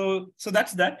 So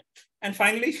that's that. And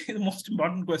finally, the most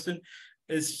important question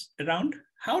is around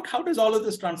how does all of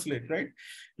this translate, right?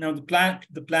 Now the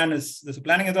plan is, there's a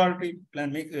planning authority,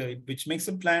 which makes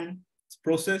a plan,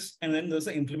 process, and then there's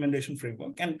an implementation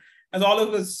framework. And as all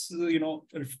of us,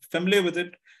 are familiar with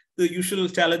it, the usual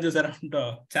challenges around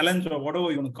challenge or whatever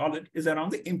you want to call it is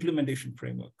around the implementation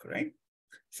framework, right?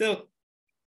 So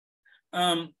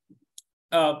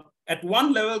At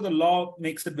one level, the law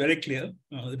makes it very clear.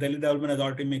 The Delhi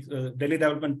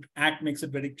Development Act makes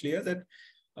it very clear that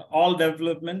all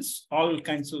developments, all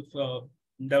kinds of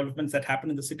developments that happen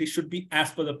in the city should be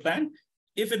as per the plan.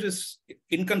 If it is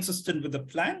inconsistent with the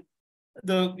plan,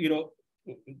 the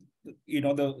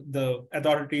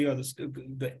authority or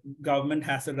the government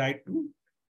has a right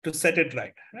to set it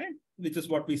right, which is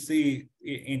what we see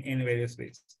in various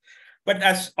ways. But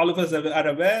as all of us are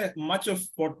aware, much of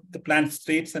what the plan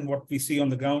states and what we see on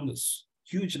the ground is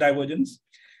huge divergence.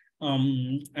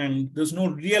 And there's no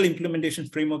real implementation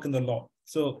framework in the law.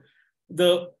 So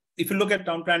if you look at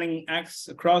town planning acts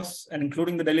across, and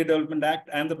including the Delhi Development Act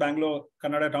and the Bangalore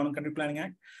Kannada Town and Country Planning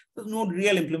Act, there's no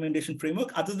real implementation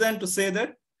framework other than to say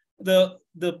that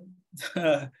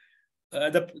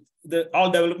all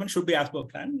development should be as per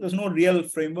plan. There's no real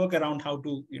framework around how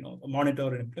to monitor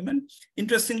and implement.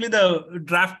 Interestingly, the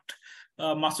draft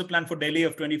master plan for Delhi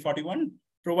of 2041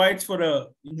 provides for a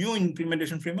new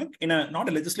implementation framework not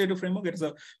a legislative framework, it's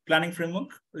a planning framework.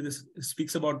 This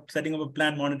speaks about setting up a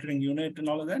plan monitoring unit and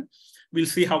all of that. We'll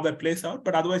see how that plays out,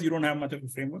 but otherwise you don't have much of a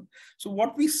framework. So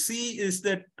what we see is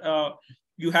that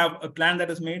you have a plan that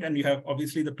is made, and you have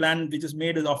obviously the plan which is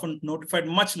made is often notified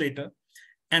much later.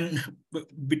 And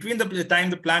between the time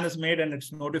the plan is made and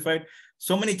it's notified,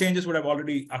 so many changes would have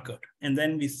already occurred. And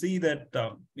then we see that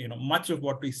much of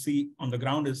what we see on the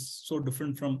ground is so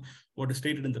different from what is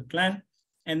stated in the plan.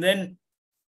 And then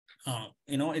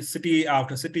city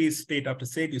after city, state after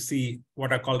state, you see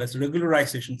what are called as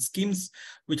regularization schemes,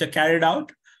 which are carried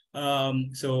out.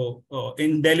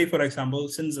 In Delhi, for example,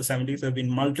 since the 70s, there have been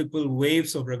multiple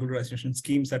waves of regularization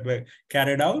schemes that were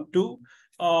carried out to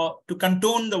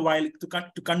condone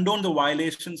the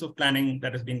violations of planning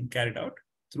that has been carried out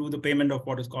through the payment of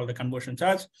what is called a conversion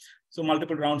charge. So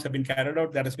multiple rounds have been carried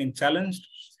out that has been challenged.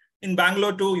 In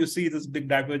Bangalore too, you see this big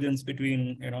divergence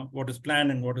between what is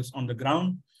planned and what is on the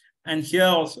ground. And here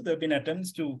also there have been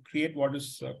attempts to create what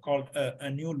is called a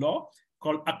new law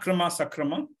called Akrama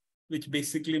Sakrama, which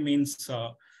basically means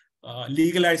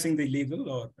legalizing the illegal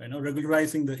or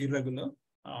regularizing the irregular.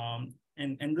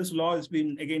 And this law has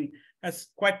been, again,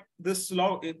 this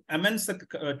law amends the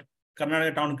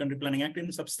Karnataka Town and Country Planning Act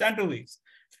in substantive ways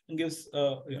and gives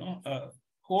a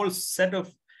whole set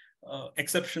of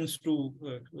exceptions to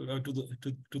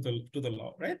the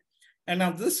law, right? And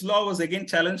now this law was again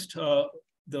challenged.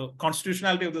 The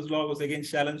constitutionality of this law was again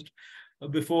challenged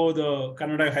before the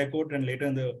Karnataka High Court and later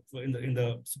in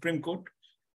the Supreme Court.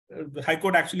 The High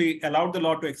Court actually allowed the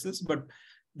law to exist, but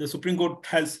the Supreme Court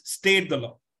has stayed the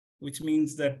law, which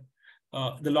means that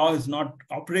the law is not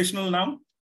operational now,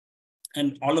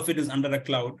 and all of it is under a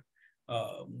cloud.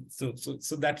 So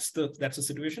that's the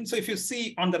situation. So if you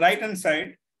see on the right-hand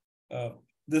side,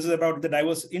 this is about the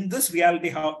diverse. In this reality,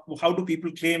 how do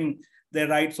people claim their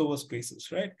rights over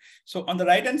spaces, right? So on the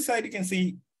right-hand side, you can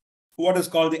see what is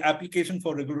called the application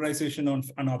for regularization of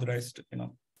unauthorized,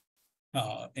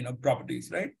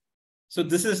 properties, right? So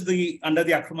this is under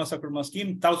the Akrama Sakrama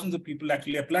scheme. Thousands of people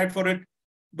actually applied for it,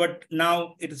 but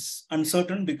now it is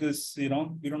uncertain because we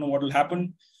don't know what will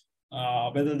happen.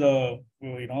 Whether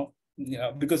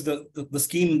because the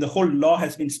scheme, the whole law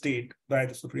has been stayed by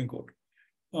the Supreme Court.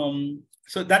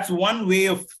 So that's one way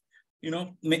of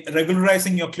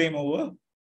regularizing your claim over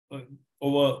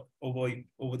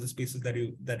the spaces that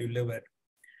you live at.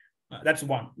 That's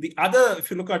one. The other, if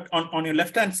you look at on your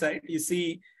left-hand side, you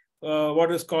see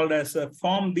what is called as a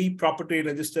Form B property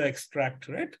register extract,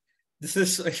 right? This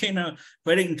is again a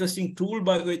very interesting tool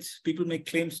by which people make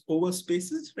claims over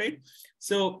spaces, right?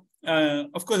 So,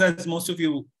 of course, as most of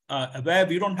you are aware,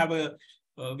 we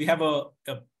have a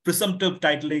presumptive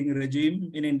titling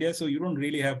regime in India, so you don't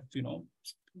really have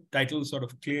titles sort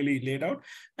of clearly laid out,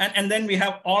 and then we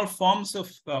have all forms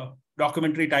of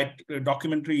documentary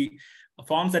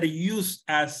forms that are used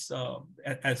as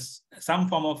some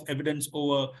form of evidence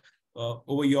over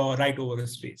your right over a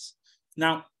space.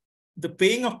 Now, the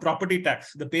payment of property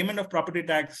tax,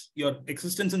 your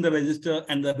existence in the register,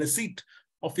 and the receipt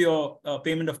of your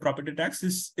payment of property tax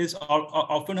is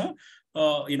often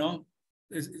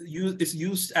is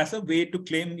used as a way to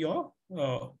claim your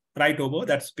right over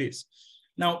that space.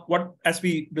 Now, as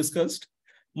we discussed,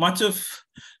 much of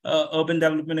urban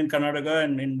development in Karnataka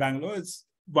and in Bangalore is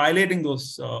violating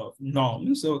those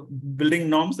norms. So building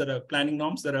norms that are planning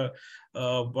norms that are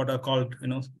what are called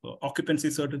occupancy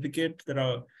certificate, that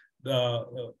are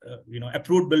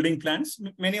approved building plans.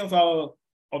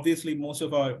 Most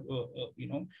of our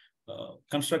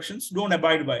constructions don't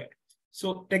abide by it.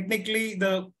 So technically,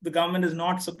 the government is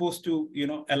not supposed to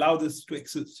allow this to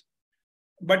exist,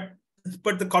 but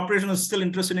the corporation is still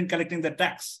interested in collecting the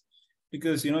tax.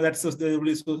 because that's the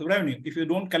only source of revenue. If you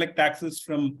don't collect taxes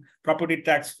from property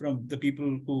tax from the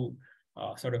people who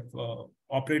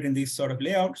operate in these sort of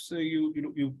layouts, so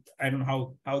I don't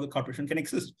know how the corporation can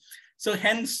exist. So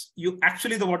hence,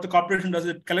 what the corporation does,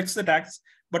 it collects the tax,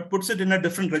 but puts it in a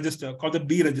different register called the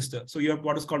B register. So you have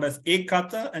what is called as A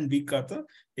Khata and B Khata.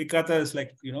 A Khata is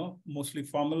mostly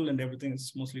formal and everything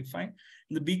is mostly fine.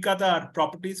 And the B Khata are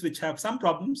properties which have some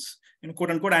problems,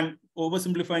 quote unquote. I'm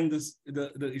oversimplifying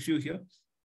the issue here,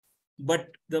 but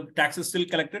the tax is still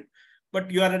collected. But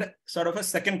you are at a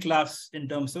second class in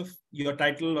terms of your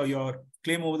title or your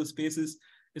claim over the space is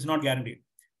not guaranteed,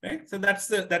 right? So that's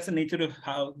the nature of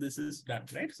how this is done,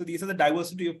 right? So these are the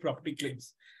diversity of property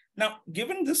claims. Now,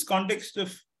 given this context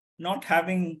of not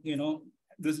having,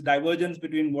 this divergence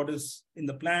between what is in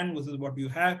the plan versus what you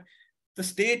have, the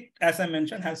state, as I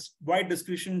mentioned, has wide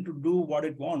discretion to do what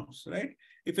it wants, right?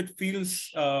 If it feels,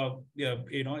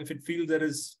 if it feels there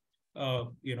is,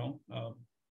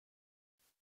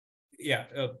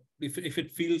 if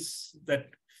it feels that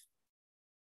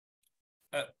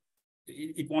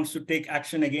it wants to take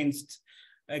action against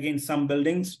some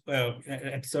buildings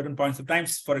at certain points of time.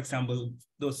 For example,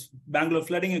 those Bangalore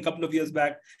flooding a couple of years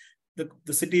back,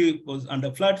 the city was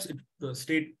under floods. The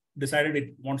state decided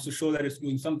it wants to show that it's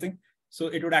doing something. So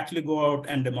it would actually go out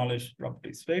and demolish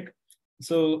properties, right?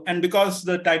 So, and because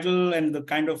the title and the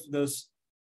kind of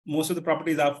most of the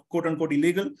properties are quote unquote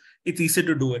illegal, it's easy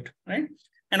to do it, right?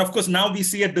 And of course, now we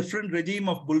see a different regime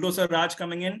of bulldozer Raj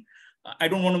coming in. I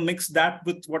don't want to mix that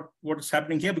with what is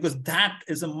happening here, because that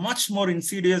is a much more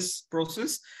insidious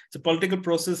process. It's a political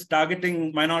process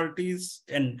targeting minorities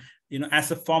and,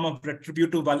 as a form of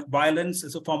retributive violence,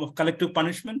 as a form of collective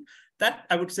punishment. That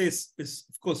I would say is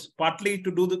of course, partly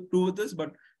to do with this,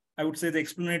 but I would say the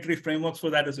explanatory frameworks for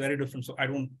that is very different. So I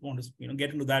don't want to,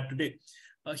 get into that today.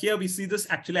 Here we see this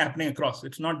actually happening across.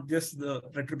 It's not just the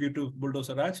retributive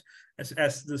bulldozer Raj,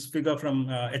 as this figure from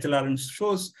HLRN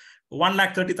shows.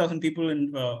 130,000 people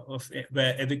were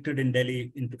evicted in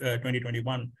Delhi in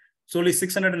 2021. It's only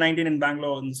 619 in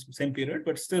Bangalore in the same period,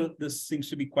 but still this seems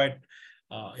to be quite,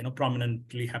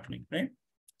 prominently happening, right?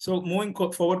 So moving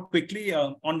forward quickly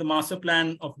on the master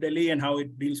plan of Delhi and how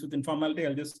it deals with informality,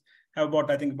 I'll just have about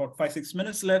 5-6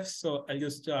 minutes left. So I'll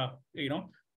just,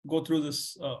 go through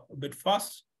this a bit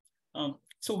fast.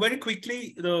 So very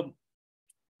quickly, the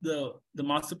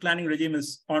master planning regime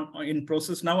is in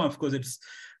process now. Of course,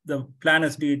 the plan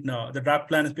has been the draft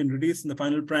plan has been released and the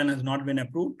final plan has not been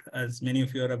approved, as many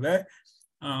of you are aware.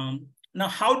 Now,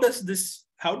 how do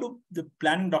the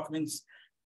planning documents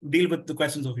deal with the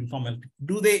questions of informality?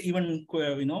 Do they even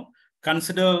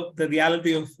consider the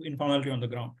reality of informality on the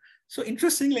ground? So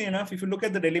interestingly enough, if you look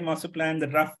at the Delhi master plan, the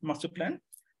draft master plan,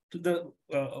 to the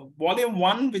volume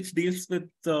 1, which deals with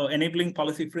the enabling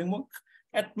policy framework,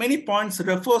 at many points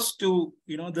refers to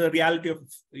the reality of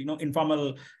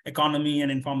informal economy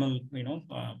and informal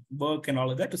work and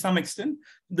all of that. To some extent,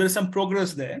 there is some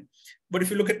progress there. But if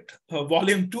you look at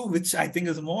volume 2, which I think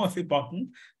is more important,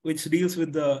 which deals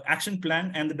with the action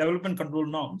plan and the development control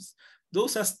norms,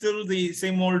 those are still the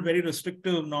same old very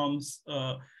restrictive norms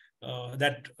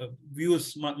that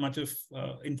views much of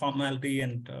informality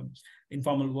and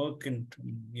informal work and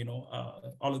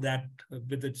all of that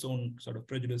with its own sort of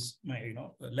prejudice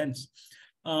lens.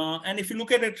 And if you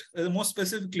look at it more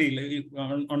specifically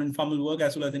on informal work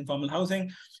as well as informal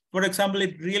housing, for example,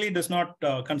 it really does not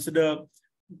consider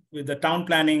with the town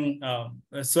planning,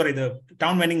 the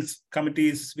town vending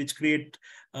committees, which create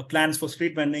plans for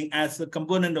street vending as a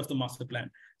component of the master plan.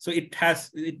 So it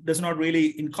does not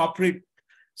really incorporate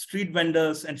street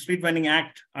vendors and street vending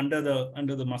act under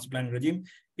the master plan regime.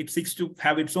 It seeks to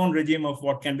have its own regime of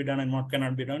what can be done and what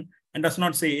cannot be done, and does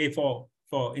not say for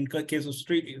in case of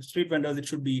street vendors, it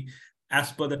should be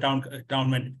as per the town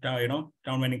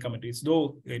vending committees.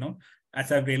 Though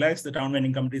as I've realized, the town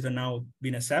vending committees are now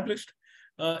been established.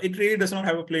 It really does not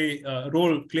have a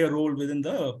clear role within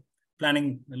the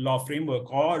planning law framework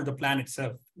or the plan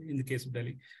itself in the case of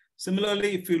Delhi.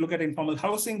 Similarly, if you look at informal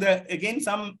housing, there again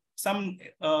some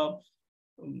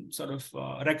sort of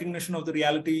recognition of the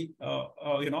reality,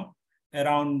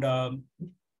 around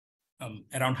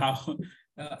how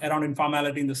around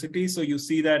informality in the city. So you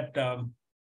see that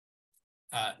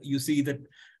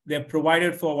they're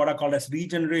provided for what are called as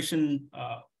regeneration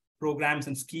programs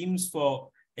and schemes for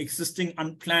existing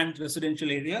unplanned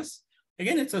residential areas.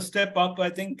 Again, it's a step up,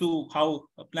 I think, to how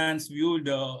plans viewed,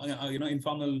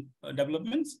 informal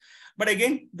developments. But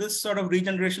again, this sort of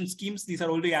regeneration schemes, these are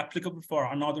only applicable for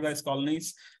unauthorized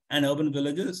colonies and urban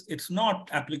villages. It's not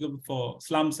applicable for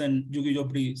slums and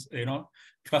jhuggi-jhopris,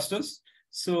 clusters.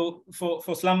 So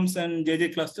for slums and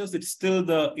JJ clusters, it's still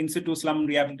the in situ slum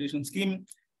rehabilitation scheme,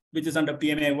 which is under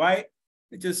PMAY,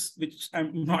 which I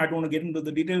don't want to get into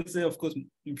the details there. Of course,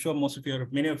 I'm sure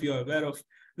many of you are aware of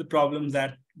the problems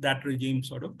that regime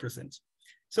sort of presents.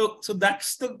 So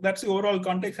that's the overall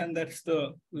context, and that's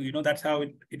that's how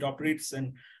it operates,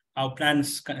 and our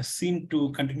plans kind of seem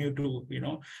to continue to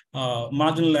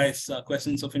marginalize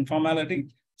questions of informality.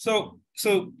 So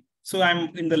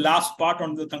I'm in the last part,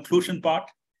 on the conclusion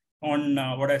part, on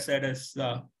what I said as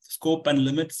scope and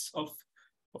limits of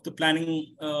the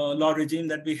planning law regime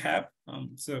that we have.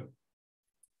 So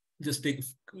just take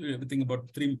everything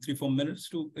about 3-4 minutes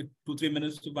to 2-3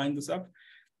 minutes to wind this up.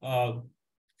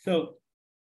 So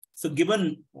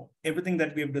given everything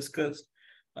that we have discussed,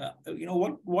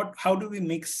 how do we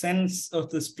make sense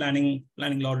of this planning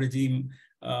law regime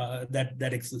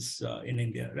that exists in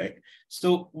India, right?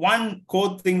 So one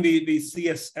core thing we see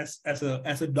as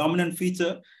a dominant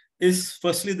feature is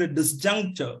firstly the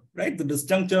disjuncture, right? The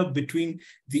disjuncture between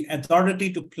the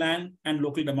authority to plan and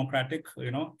local democratic,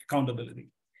 accountability,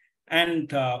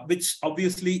 and which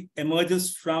obviously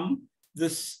emerges from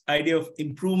this idea of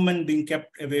improvement being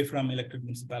kept away from elected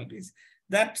municipalities.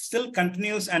 That still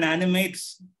continues and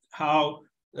animates how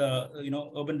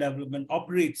urban development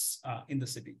operates in the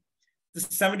city. The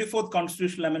 74th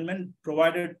Constitutional Amendment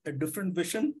provided a different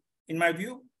vision, in my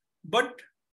view, but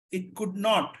it could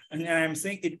not, and I'm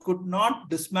saying it could not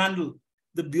dismantle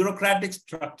the bureaucratic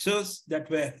structures that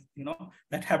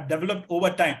that have developed over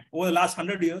time, over the last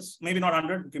 100 years, maybe not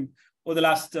 100, over the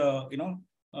last,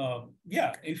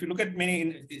 if you look at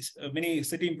many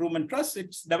city improvement trusts,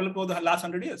 it's developed over the last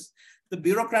 100 years. The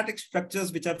bureaucratic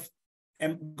structures which have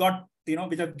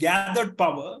which have gathered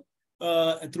power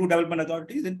through development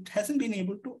authorities, it hasn't been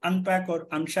able to unpack or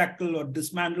unshackle or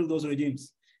dismantle those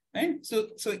regimes, right? So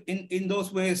in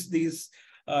those ways, these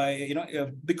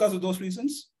because of those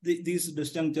reasons, these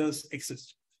disjunctures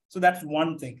exist. So that's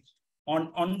one thing.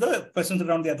 On the questions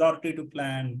around the authority to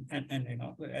plan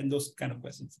and those kind of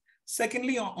questions.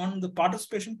 Secondly, on the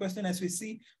participation question, as we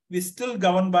see, we're still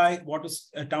governed by what was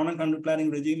a town and country planning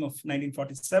regime of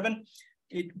 1947,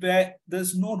 where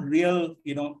there's no real,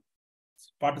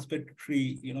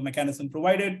 participatory, mechanism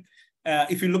provided.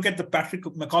 If you look at the Patrick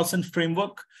McCausland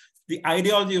framework, the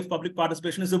ideology of public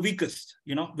participation is the weakest,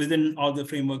 within all the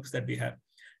frameworks that we have.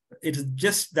 It's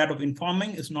just that of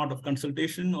informing, is not of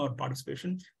consultation or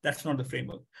participation. That's not the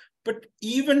framework. But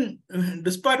even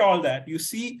despite all that, you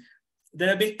see there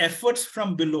have been efforts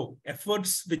from below,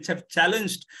 efforts which have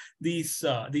challenged these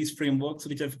frameworks,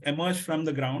 which have emerged from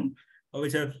the ground, or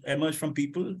which have emerged from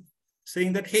people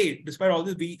saying that, hey, despite all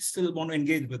this, we still want to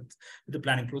engage with the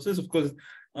planning process. Of course,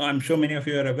 I'm sure many of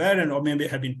you are aware, or maybe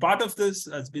have been part of this.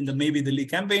 It's been the Maybe Delhi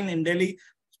campaign in Delhi.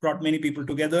 It's brought many people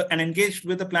together and engaged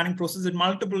with the planning process at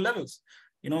multiple levels.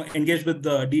 Engaged with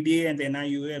the DDA and the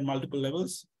NIUA at multiple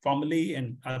levels, formally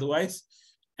and otherwise.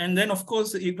 And then, of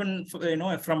course, even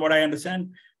from what I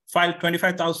understand, filed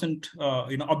 25,000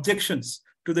 objections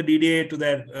to the DDA, to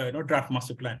their draft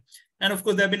master plan. And of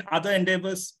course, there have been other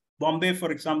endeavors. Bombay,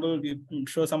 for example, I'm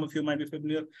sure some of you might be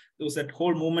familiar. There was that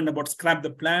whole movement about scrap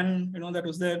the plan, that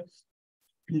was there.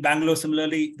 In Bangalore,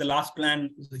 similarly, the last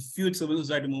plan was a huge civil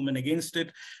society movement against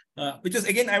it, which is,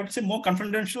 again, I would say more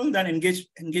confrontational than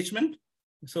engagement.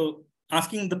 So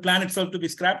asking the plan itself to be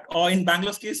scrapped, or in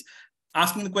Bangalore's case,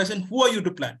 asking the question, who are you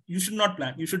to plan? You should not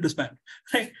plan, you should disband,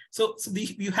 right? So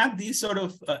you have these sort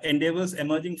of endeavors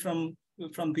emerging from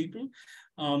people.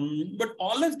 But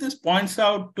all of this points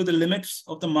out to the limits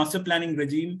of the master planning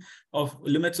regime, of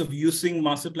limits of using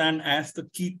master plan as the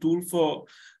key tool for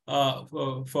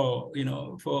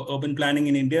urban planning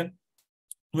in India,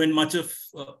 when much of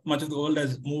the world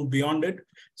has moved beyond it.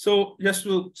 So just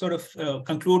to sort of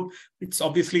conclude, it's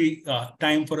obviously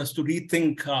time for us to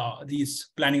rethink these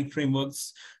planning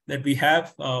frameworks that we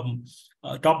have.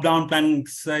 Top-down planning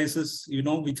exercises,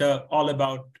 which are all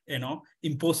about,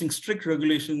 imposing strict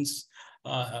regulations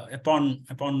upon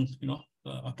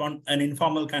an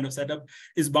informal kind of setup,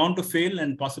 is bound to fail,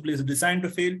 and possibly is designed to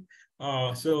fail.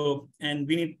 And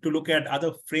we need to look at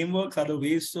other frameworks, other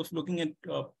ways of looking at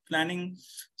planning.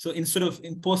 So instead of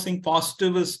imposing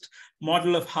positivist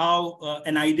model of how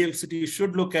an ideal city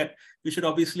should look at, we should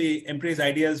obviously embrace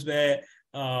ideas where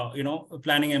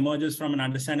planning emerges from an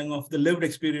understanding of the lived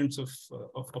experience of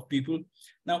people.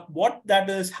 Now, what that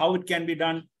is, how it can be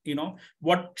done,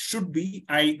 what should be,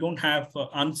 I don't have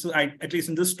answer. At least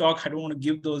in this talk, I don't want to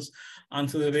give those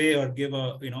answers away or give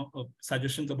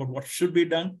suggestions about what should be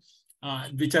done,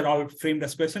 which are all framed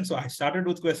as questions. So I started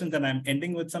with questions and I'm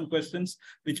ending with some questions,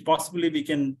 which possibly we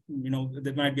can,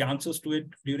 there might be answers to it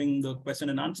during the question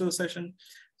and answer session.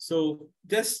 So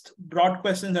just broad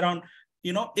questions around,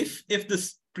 if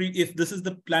this is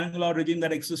the planning law regime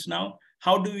that exists now,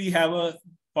 how do we have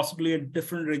possibly a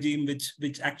different regime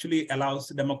which actually allows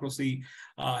democracy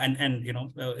and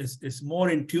is more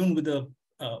in tune with the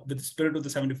spirit of the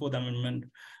 74th Amendment?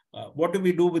 What do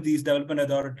we do with these development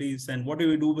authorities, and what do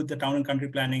we do with the town and country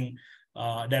planning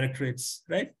directorates,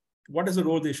 right? What is the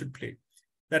role they should play?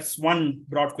 That's one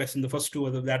broad question. The first two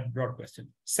are that broad question.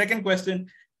 Second question: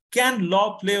 can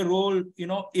law play a role,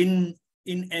 in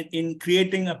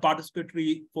creating a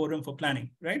participatory forum for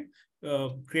planning, right?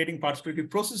 Creating participatory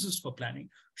processes for planning.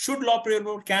 Should law play a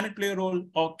role? Can it play a role?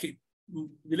 Or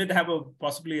will it have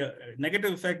possibly a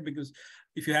negative effect? Because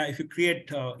if you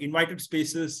create invited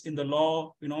spaces in the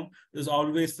law, there's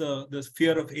always the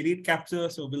fear of elite capture.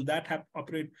 So will that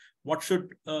operate? What should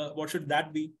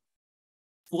that be?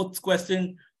 Fourth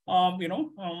question,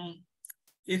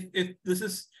 if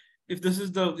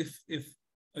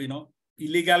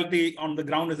illegality on the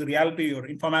ground is a reality, or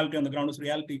informality on the ground is a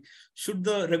reality, should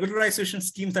the regularization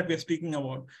schemes that we're speaking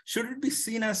about, should it be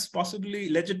seen as possibly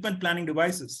legitimate planning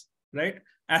devices, right?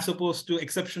 As opposed to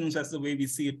exceptions as the way we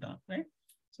see it now, right?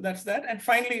 So that's that. And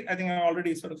finally, I think I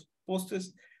already sort of posted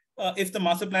this, if the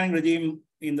master planning regime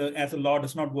as a law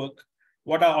does not work,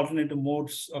 what are alternative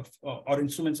modes of or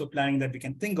instruments of planning that we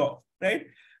can think of, right?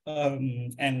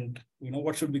 And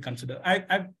what should we consider?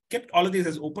 I've kept all of these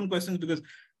as open questions because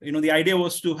the idea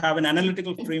was to have an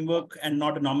analytical framework and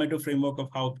not a normative framework of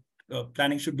how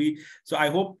planning should be. So I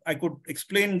hope I could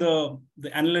explain the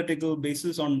analytical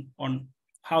basis on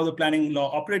how the planning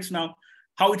law operates now.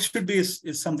 How it should be is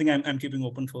something I'm keeping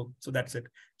open for. So that's it.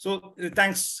 So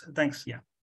thanks. Yeah,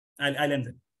 I'll end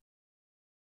it.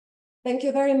 Thank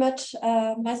you very much,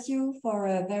 Matthew, for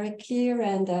a very clear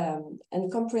and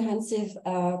comprehensive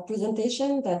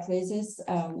presentation that raises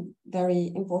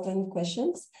very important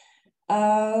questions.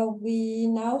 We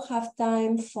now have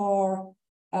time for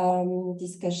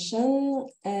discussion,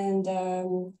 and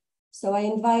so I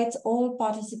invite all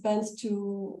participants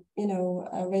to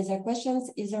raise their questions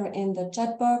either in the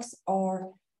chat box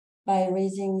or by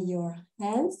raising your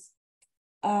hands.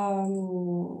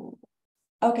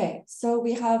 Okay, so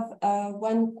we have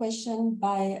one question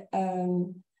by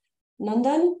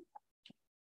Nandan.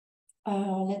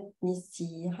 Let me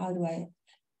see, how do I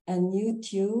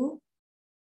unmute you?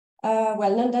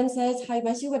 Well, Nandan says, hi,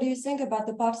 Matthew, what do you think about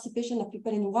the participation of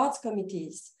people in wards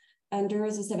committees under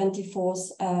the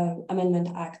 74th Amendment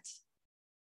Act?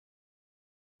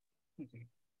 Okay.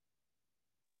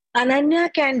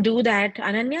 Ananya can do that.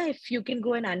 Ananya, if you can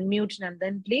go and unmute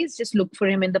Nandan, please just look for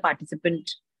him in the participant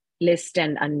list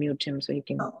and unmute him so he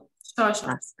can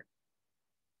ask.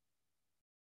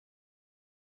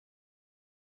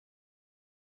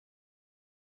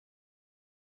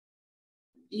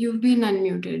 You've been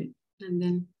unmuted,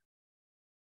 Nandan.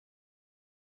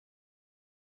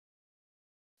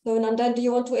 So Nandan, do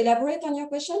you want to elaborate on your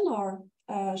question, or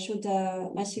should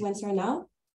Matthew answer now?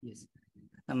 Yes.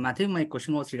 Matthew, my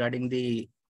question was regarding the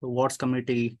wards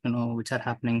committee, which are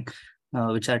happening,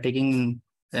 which are taking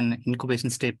an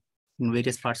incubation step in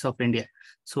various parts of India.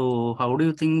 So how do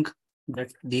you think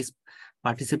that these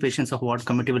participations of ward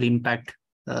committee will impact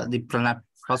the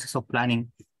process of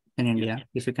planning in India? Yeah.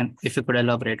 If you could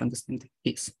elaborate on this thing,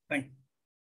 please. Thank you.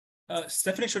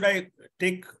 Stephanie, should I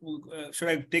take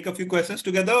a few questions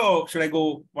together, or should I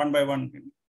go one by one?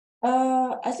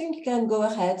 I think you can go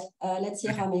ahead. Let's see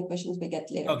how many questions we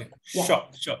get later. Okay, yeah.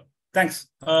 Sure. Thanks.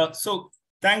 So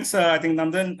thanks, I think,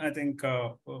 Nandan,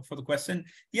 for the question.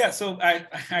 Yeah, so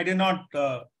I did not,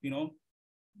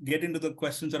 get into the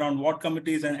questions around ward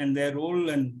committees and their role.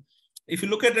 And if you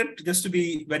look at it, just to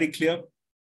be very clear,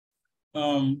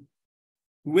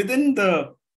 within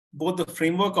both the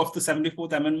framework of the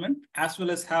 74th Amendment, as well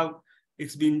as how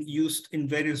it's been used in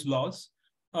various laws,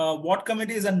 ward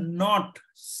committees are not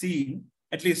seen,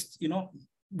 at least,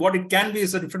 what it can be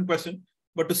is a different question.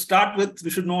 But to start with, we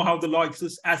should know how the law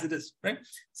exists as it is, right?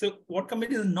 So ward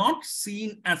committees are not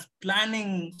seen as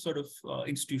planning sort of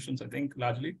institutions, I think,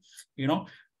 largely.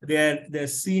 They're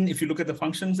seen, if you look at the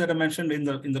functions that are mentioned in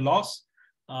the laws,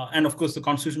 and of course, the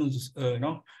Constitution is,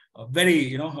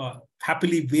 very,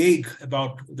 happily vague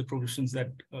about the provisions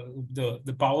that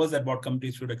the powers that ward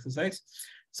committees should exercise.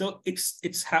 So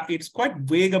it's quite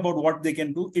vague about what they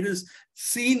can do. It is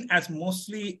seen as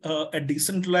mostly a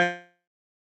decentralized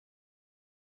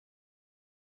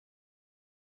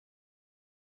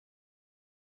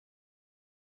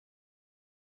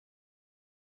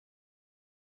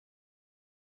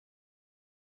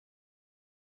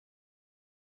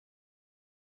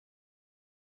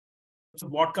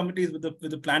ward committees with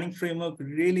the planning framework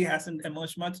really hasn't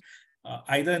emerged much,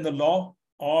 either in the law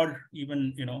or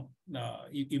even,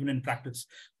 even in practice.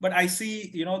 But I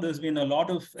see, there's been a lot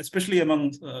of, especially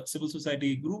among civil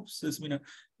society groups, there's been a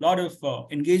lot of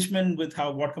engagement with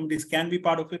how ward committees can be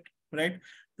part of it, right?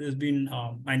 There's been,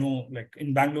 I know, like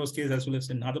in Bangalore's case, as well as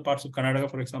in other parts of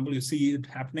Karnataka, for example, you see it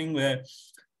happening where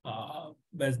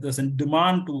there's a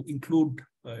demand to include,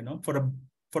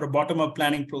 for a bottom-up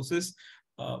planning process,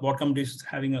 ward committees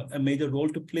having a major role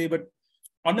to play. But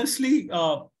honestly,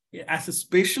 as a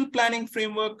spatial planning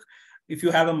framework, if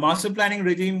you have a master planning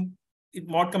regime,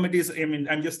 ward committees,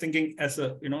 I'm just thinking as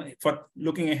a, for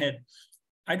looking ahead,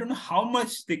 I don't know how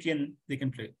much they can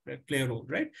play a role,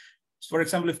 right? So for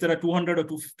example, if there are 200 or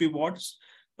 250 wards,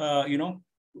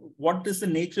 what is the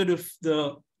nature of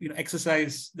the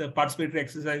exercise, the participatory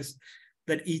exercise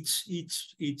that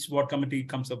each ward committee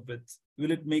comes up with?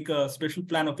 Will it make a special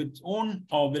plan of its own,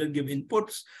 or will it give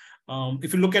inputs?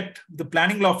 If you look at the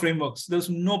planning law frameworks, there's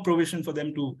no provision for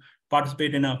them to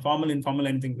participate in a formal, informal,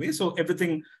 anything way. So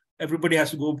everybody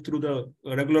has to go through the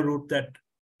regular route that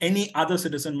any other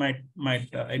citizen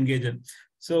might engage in.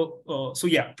 So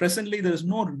yeah, presently there's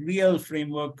no real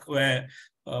framework where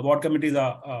ward committees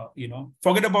are,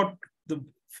 forget about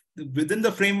within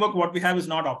the framework, what we have is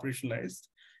not operationalized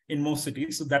in most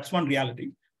cities. So that's one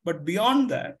reality. But beyond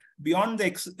that, beyond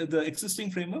the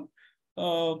existing framework,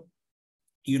 I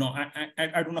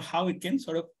don't know how it can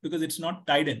sort of, because it's not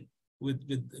tied in with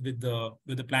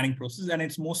the planning process, and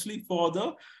it's mostly for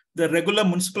the regular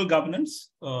municipal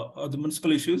governance or the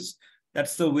municipal issues.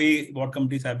 That's the way ward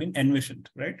committees have been envisioned,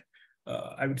 right?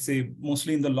 I would say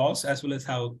mostly in the laws, as well as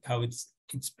how it's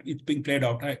being played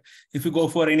out. Right? If you go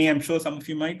for any, I'm sure some of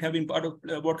you might have been part of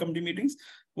ward committee meetings.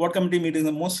 Ward committee meetings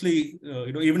are mostly,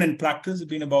 even in practice, it's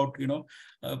been about,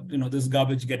 this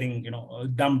garbage getting,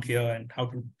 dumped here, and how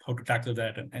to tackle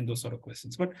that, and those sort of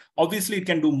questions. But obviously, it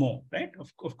can do more, right?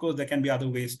 Of course, there can be other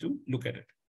ways to look at it.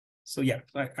 So yeah,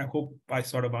 I hope I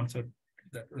sort of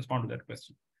respond to that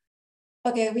question.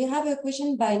 Okay, we have a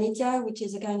question by Nitya, which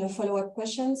is a kind of follow-up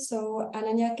question. So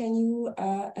Ananya, can you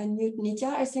unmute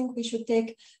Nitya? I think we should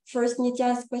take first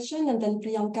Nitya's question, and then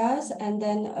Priyanka's, and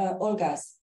then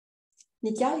Olga's.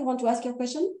 Nitya, you want to ask your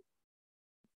question?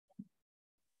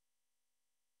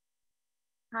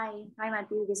 Hi,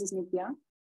 Matthew. This is Nitya.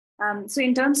 So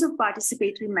in terms of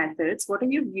participatory methods, what are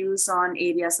your views on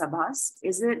area sabhas?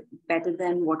 Is it better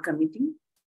than ward committee?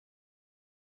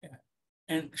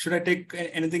 And should I take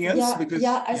anything else?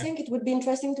 Yeah, I think it would be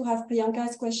interesting to have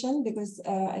Priyanka's question, because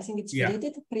I think it's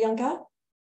related. Priyanka?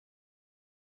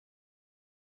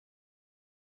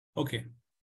 Okay.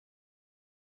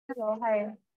 Hello,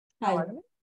 hi. Hi.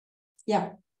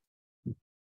 Yeah.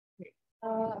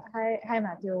 Hi,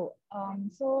 Matthew.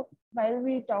 So while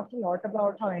we talked a lot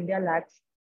about how India lacks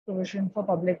provision for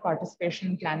public participation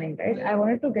in planning, right? I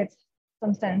wanted to get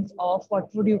some sense of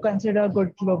what would you consider a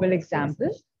good global example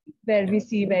where we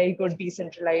see very good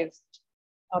decentralized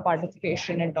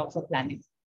participation in terms of planning.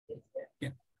 Yeah.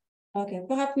 Okay,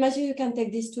 perhaps Matthew, you can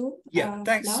take these two. Yeah,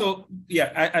 thanks. Now. So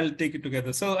yeah, I'll take it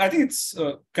together. So I think it's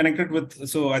connected with,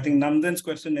 so I think Nandan's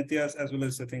question, Nitya's, as well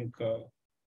as I think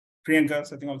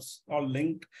Priyanka's, I think all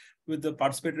linked with the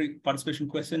participation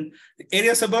question.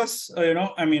 Area sabhas,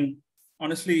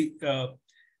 honestly,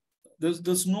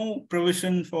 there's no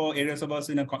provision for area sabhas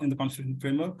in the constitutional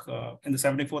framework. In the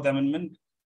 74th Amendment,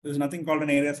 there's nothing called an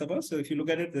area sabha. So if you look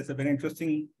at it, there's a very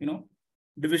interesting,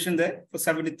 division there. For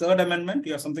 73rd Amendment,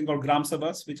 you have something called gram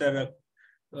sabhas, which are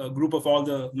a group of all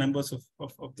the members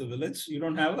of the village. You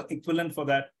don't have an equivalent for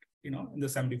that, in the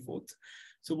 74th.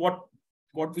 So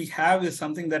what we have is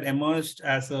something that emerged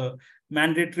as a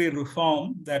mandatory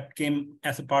reform that came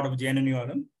as a part of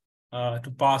JNNURM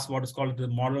to pass what is called the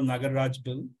Model Nagar Raj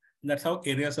Bill. And that's how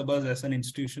area sabhas as an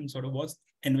institution sort of was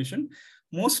envisioned.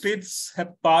 Most states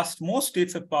have passed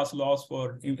laws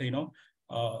for,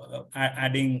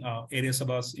 adding area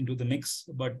sabhas into the mix,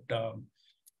 but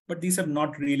these have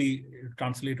not really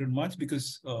translated much,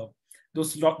 because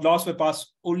those laws were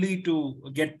passed only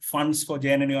to get funds for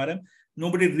JNNURM.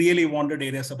 Nobody really wanted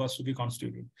area sabhas to be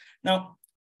constituted. Now,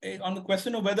 on the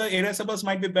question of whether area sabhas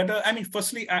might be better,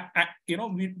 firstly, I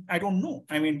don't know.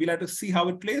 We'll have to see how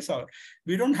it plays out.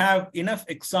 We don't have enough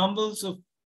examples of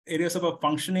area sabha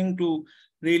functioning to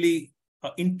really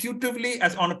intuitively,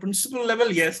 as on a principle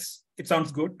level, yes, it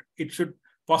sounds good. It should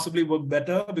possibly work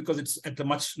better because it's at a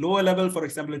much lower level. For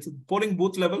example, it's a polling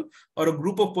booth level or a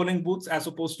group of polling booths as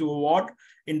opposed to a ward.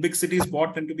 In big cities,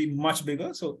 ward tend to be much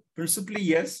bigger. So principally,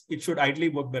 yes, it should ideally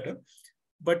work better.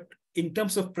 But in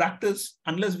terms of practice,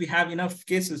 unless we have enough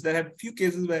cases, there have few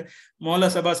cases where mohalla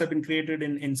sabhas have been created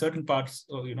in certain parts,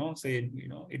 say,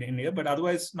 in India, but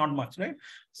otherwise not much, right?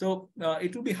 So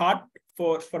it will be hard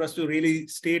for us to really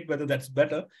state whether that's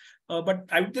better. But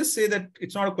I would just say that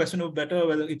it's not a question of better,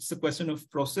 whether it's a question of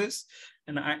process.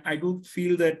 And I do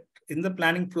feel that in the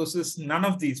planning process, none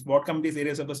of these ward committees,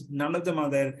 area sabhas, none of them are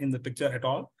there in the picture at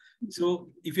all. So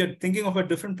if you're thinking of a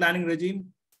different planning regime,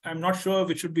 I'm not sure if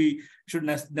it should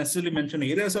necessarily mention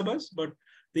area sabhas, but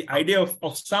the idea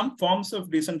of some forms of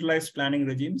decentralized planning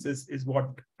regimes is what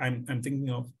I'm thinking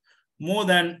of, more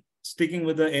than sticking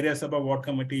with the area sabha ward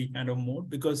committee kind of mode,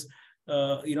 because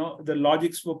the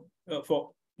logics for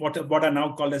what are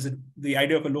now called as the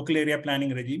idea of a local area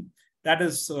planning regime, that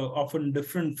is often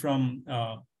different from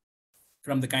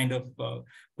the kind of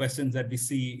questions that we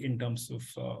see in terms of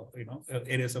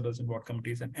area sabhas and ward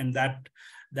committees, and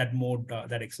that mode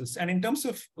that exists. And in terms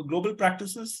of global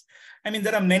practices, I mean,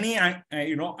 there are many. I'm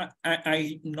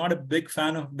not a big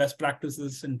fan of best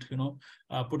practices and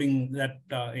putting that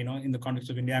in the context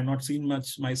of India. I've not seen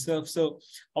much myself. So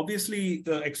obviously,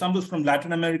 the examples from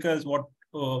Latin America is what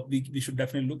we should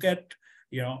definitely look at.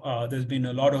 There's been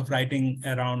a lot of writing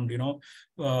around,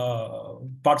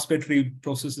 participatory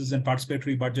processes and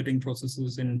participatory budgeting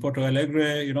processes in Porto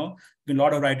Alegre. Been a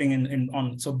lot of writing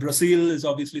on. So Brazil is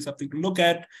obviously something to look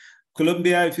at.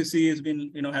 Colombia, if you see, has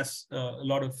been, has a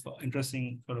lot of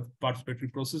interesting sort of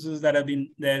participatory processes that have been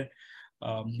there.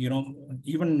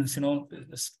 Even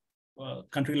a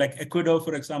country like Ecuador,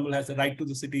 for example, has the right to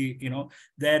the city,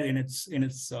 there in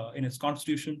its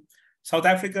constitution. South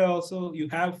Africa also, you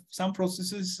have some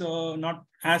processes not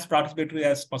as participatory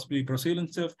as possibly Brazil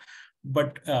and stuff,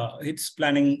 but it's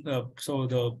planning. So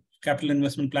the capital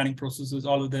investment planning processes,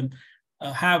 all of them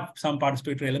have some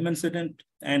participatory elements in it.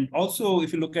 And also,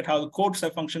 if you look at how the courts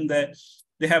have functioned there,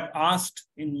 they have asked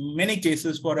in many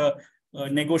cases for a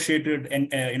negotiated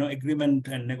agreement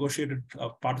and negotiated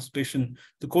participation.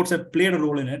 The courts have played a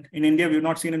role in it. In India, we've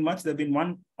not seen it much. There've been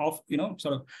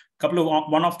sort of couple of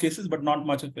one-off cases, but not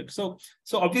much of it. So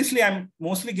obviously, I'm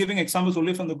mostly giving examples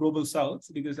only from the global south,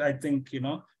 because I think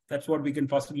that's what we can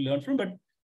possibly learn from.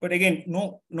 But again,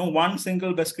 no one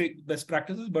single best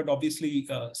practices, but obviously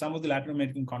some of the Latin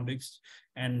American contexts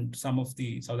and some of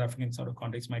the South African sort of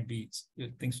contexts might be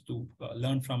things to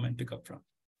learn from and pick up from.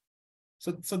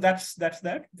 So that's that.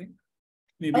 I think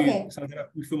maybe okay.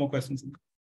 A few more questions.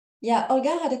 Yeah,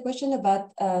 Olga had a question about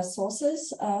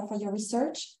sources for your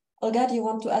research. Olga, do you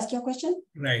want to ask your question?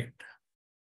 Right.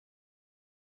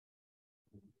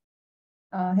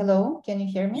 Hello, can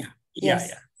you hear me? Yeah.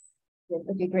 Yes. Yes,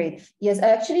 okay, great. Yes,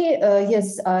 actually,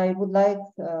 yes, I would like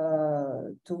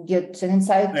to get an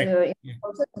insight in the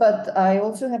process, but I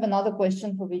also have another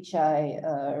question for which I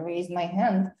raised my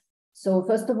hand. So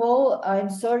first of all, I'm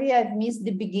sorry I've missed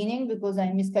the beginning because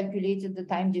I miscalculated the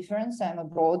time difference. I'm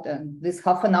abroad, and this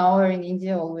half an hour in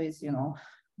India always,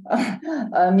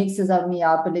 mixes me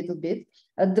up a little bit.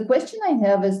 The question I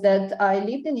have is that I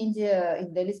lived in India,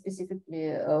 in Delhi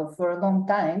specifically, for a long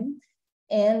time.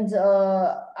 And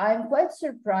I'm quite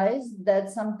surprised that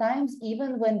sometimes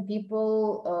even when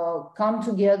people come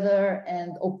together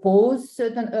and oppose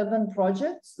certain urban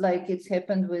projects, like it's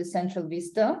happened with Central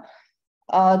Vista,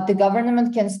 the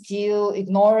government can still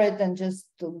ignore it and just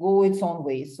go its own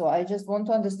way. So I just want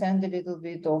to understand a little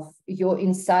bit of your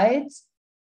insights.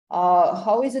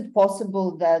 How is it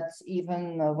possible that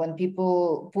even when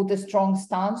people put a strong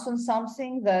stance on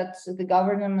something, that the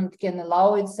government can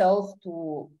allow itself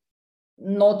to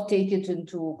not take it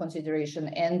into consideration?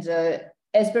 And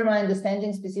as per my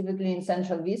understanding, specifically in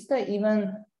Central Vista,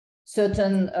 even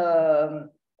certain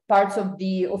parts of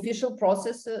the official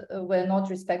process were not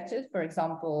respected. For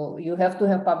example, you have to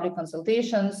have public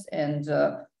consultations, and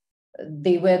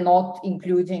they were not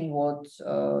including what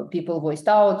people voiced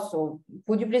out. So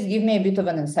could you please give me a bit of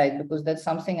an insight, because that's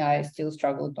something I still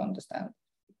struggle to understand.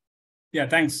 Yeah,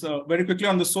 thanks. Very quickly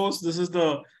on the source, this is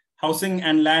the Housing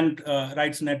and Land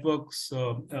Rights Networks.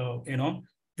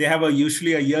 They have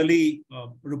usually a yearly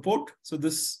report. So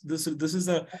this is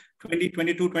a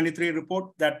 2022-23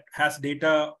 report that has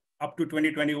data up to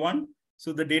 2021.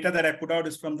 So the data that I put out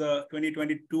is from the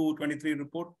 2022-23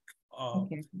 report,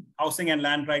 okay. Housing and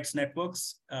Land Rights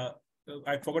Networks.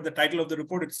 I forgot the title of the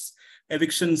report. It's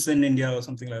Evictions in India or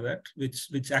something like that,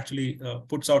 which actually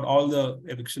puts out all the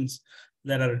evictions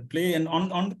that are at play. And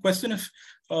on the question of,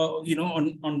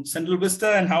 on Central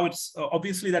Vista and how it's,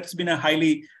 obviously that's been a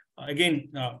highly,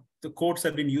 the courts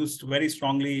have been used very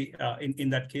strongly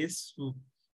in that case to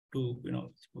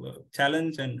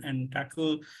challenge and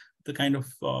tackle the kind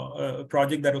of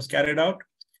project that was carried out.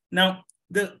 Now,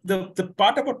 the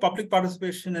part about public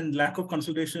participation and lack of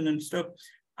consultation and stuff,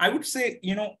 I would say,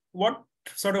 what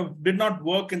sort of did not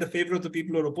work in the favor of the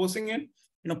people who are opposing it,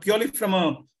 purely from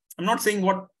a I'm not saying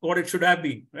what it should have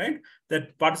been, right?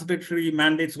 That participatory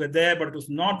mandates were there, but it was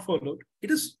not followed.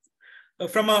 It is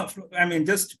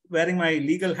just wearing my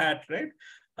legal hat, right?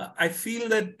 I feel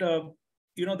that,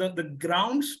 the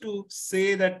grounds to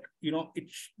say that,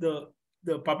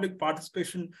 the public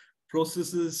participation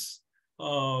processes,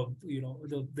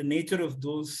 the nature of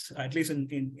those, at least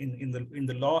in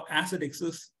the law as it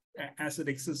exists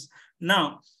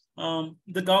now,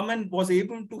 the government was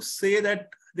able to say that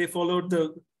they followed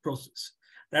the process.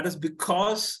 That is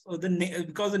because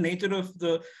the nature of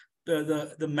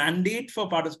the mandate for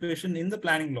participation in the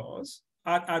planning laws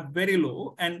are very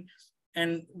low, and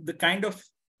the kind of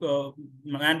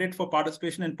mandate for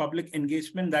participation in public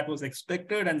engagement that was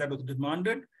expected and that was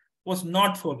demanded was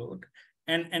not followed.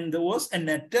 And there was an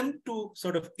attempt to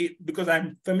sort of, because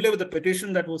I'm familiar with the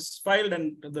petition that was filed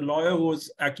and the lawyer who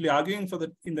was actually arguing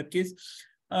in that case.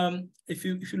 If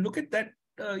you look at that,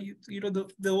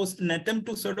 there was an attempt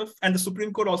to sort of, and the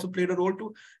Supreme Court also played a role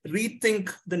to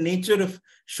rethink the nature of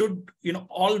should,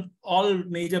 all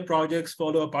major projects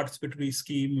follow a participatory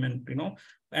scheme,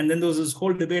 and then there was this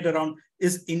whole debate around,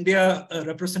 is India a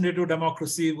representative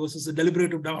democracy versus a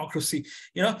deliberative democracy?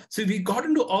 So we got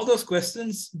into all those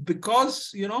questions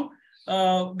because,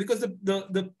 because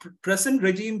the present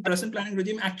planning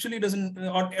regime actually doesn't,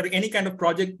 or any kind of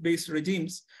project-based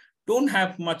regimes don't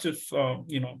have much of,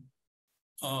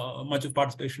 much of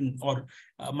participation or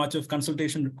much of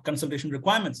consultation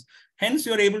requirements. Hence,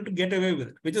 you're able to get away with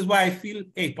it, which is why I feel,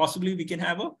 hey, possibly we can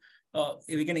have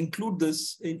we can include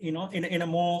this in a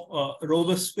more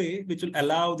robust way, which will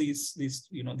allow these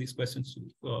questions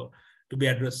to be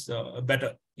addressed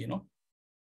better.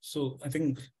 So I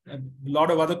think a lot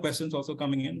of other questions also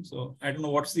coming in. So I don't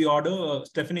know what's the order.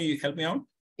 Stephanie, help me out.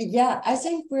 Yeah, I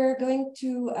think we're going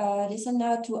to listen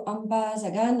now to Amba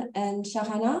Zagan and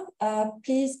Sharana.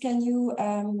 Please, can you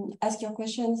ask your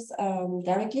questions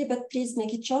directly, but please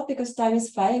make it short because time is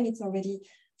flying. It's already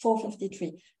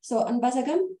 4:53. So Amba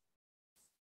Zagan,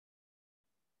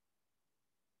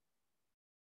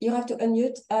 you have to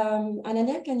unmute.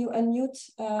 Ananya, can you unmute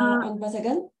Amba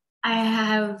Zagan? I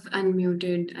have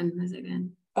unmuted Amba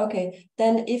Zagan. Okay,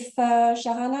 then if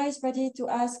Sharana is ready to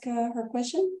ask her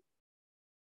question.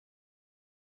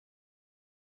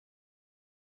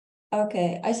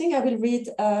 Okay, I think I will read,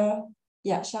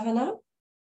 Sharana?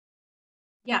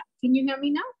 Yeah, can you hear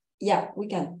me now? Yeah, we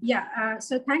can. Yeah,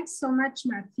 so thanks so much,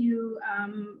 Matthew.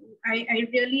 I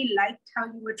really liked how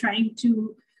you were trying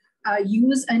to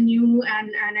use a new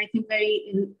and I think very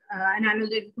an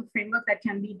analytical framework that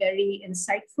can be very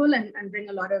insightful and bring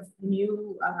a lot of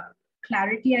new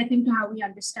clarity, I think, to how we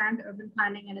understand urban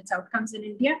planning and its outcomes in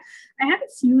India. I had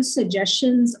a few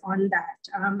suggestions on that.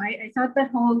 I thought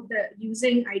that the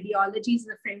using ideologies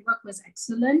as a framework was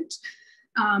excellent.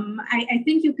 I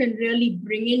think you can really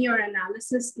bring in your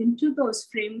analysis into those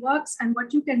frameworks, and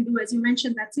what you can do, as you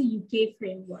mentioned, that's a UK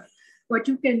framework. What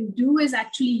you can do is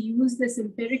actually use this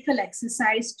empirical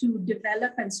exercise to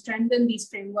develop and strengthen these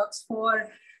frameworks for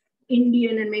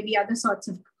Indian and maybe other sorts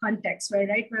of contexts,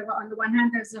 right? Where on the one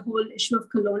hand, there's the whole issue of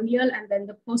colonial and then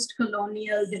the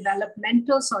post-colonial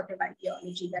developmental sort of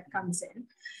ideology that comes in.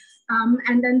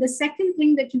 And then the second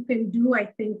thing that you can do, I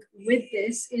think, with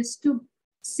this is to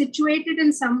situate it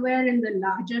in somewhere in the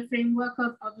larger framework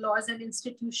of laws and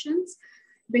institutions,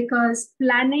 because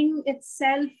planning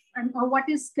itself, or what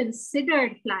is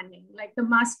considered planning, like the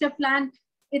master plan,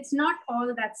 it's not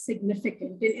all that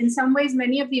significant. In some ways,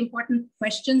 many of the important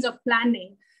questions of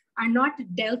planning are not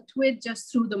dealt with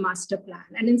just through the master plan.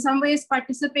 And in some ways,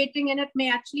 participating in it may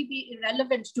actually be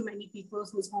irrelevant to many people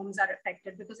whose homes are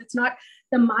affected, because it's not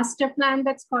the master plan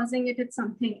that's causing it, it's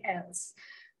something else.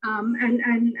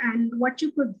 And what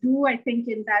you could do, I think,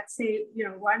 in that, say,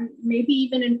 one, maybe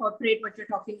even incorporate what you're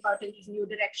talking about in these new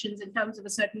directions in terms of a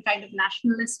certain kind of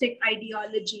nationalistic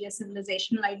ideology, a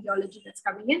civilizational ideology that's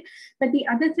coming in. But the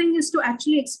other thing is to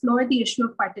actually explore the issue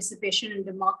of participation and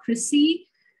democracy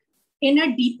in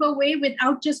a deeper way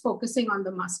without just focusing on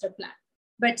the master plan,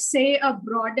 but say a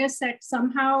broader set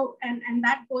somehow. And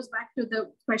that goes back to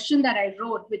the question that I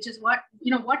wrote, which is what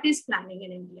is planning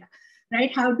in India?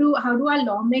 Right? How do our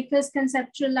lawmakers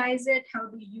conceptualize it? How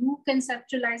do you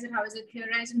conceptualize it? How is it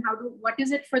theorized? And what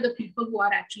is it for the people who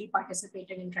are actually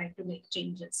participating and trying to make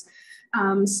changes?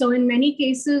 So in many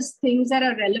cases, things that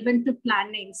are relevant to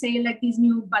planning, say like these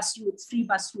new bus routes, free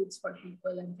bus routes for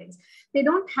people and things, they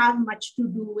don't have much to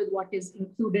do with what is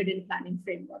included in planning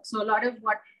framework. So a lot of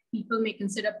what people may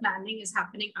consider planning is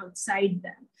happening outside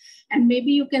them. And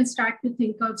maybe you can start to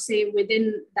think of, say,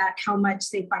 within that, how much,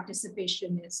 say,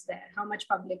 participation is there, how much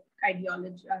public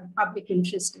ideology, public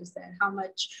interest is there, how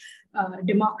much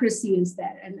democracy is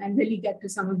there, and really get to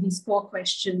some of these core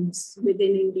questions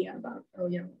within India about,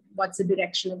 what's the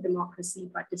direction of democracy,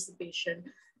 participation,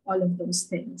 all of those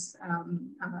things.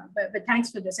 But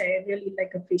thanks for this. I really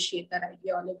appreciate that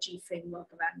ideology framework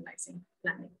of analyzing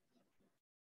planning.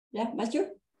 Yeah, Matthew?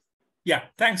 Yeah,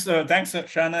 thanks,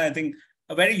 Shana. I think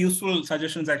a very useful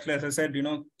suggestions, actually. As I said,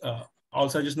 all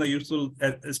suggestions are useful,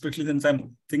 especially since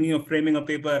I'm thinking of framing a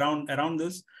paper around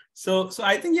this. So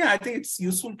I think it's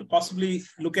useful to possibly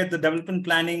look at the development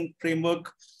planning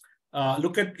framework.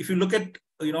 If you look at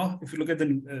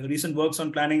the recent works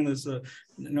on planning, there's a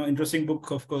interesting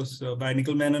book, of course, by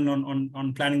Nikhil Menon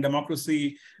on planning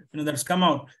democracy, that's come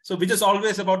out. So which is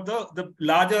always about the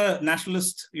larger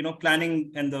nationalist,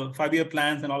 planning and the 5-year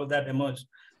plans and all of that emerged.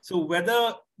 So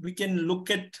whether we can look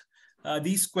at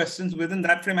these questions within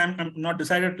that frame, I'm not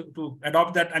decided to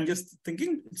adopt that. I'm just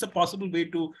thinking it's a possible way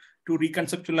to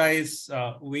reconceptualize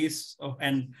ways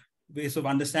of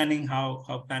understanding how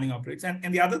planning operates.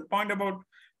 And the other point about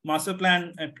master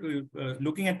plan,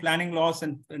 looking at planning laws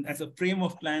and as a frame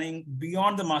of planning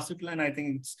beyond the master plan, I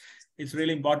think it's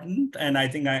really important. And I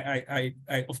think I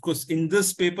of course, in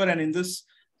this paper and in this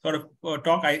sort of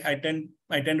talk, I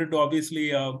tended to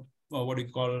obviously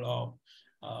reify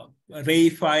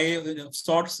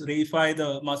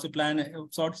the master plan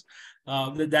of sorts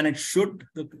than it should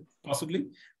possibly.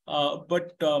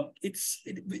 But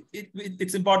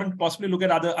it's important to possibly look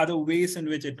at other ways in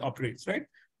which it operates, right?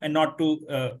 And not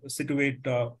to situate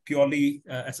purely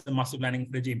as a master planning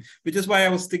regime, which is why I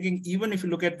was thinking, even if you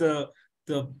look at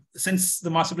since the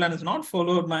master plan is not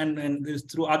followed, and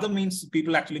through other means,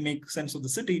 people actually make sense of the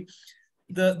city,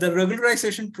 the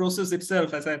regularization process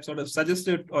itself, as I've sort of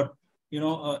suggested, or,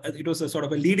 it was a sort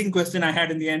of a leading question I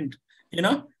had in the end,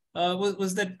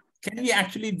 was that, can we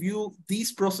actually view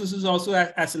these processes also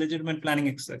as legitimate planning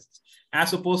exercises,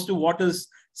 as opposed to what is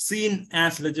seen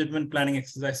as legitimate planning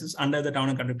exercises under the town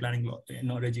and country planning law,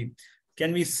 regime?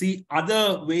 Can we see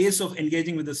other ways of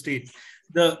engaging with the state?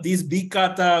 These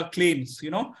Bikata claims,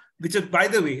 which is, by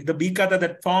the way, the Bikata,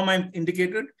 that form I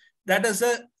indicated, that is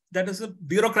a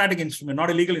bureaucratic instrument,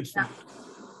 not a legal instrument.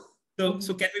 Yeah.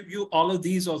 So can we view all of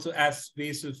these also as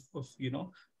ways of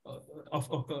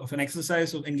an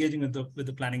exercise of engaging with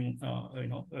the planning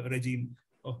regime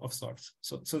of sorts?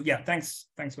 So yeah, thanks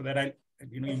for that.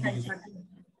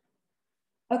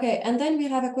 Okay, and then we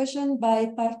have a question by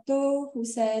Parto, who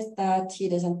says that he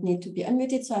doesn't need to be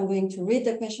unmuted. So I'm going to read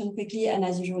the question quickly. And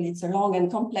as usual, it's a long and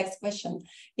complex question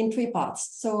in 3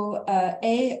 parts. So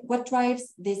A, what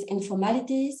drives this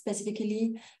informality,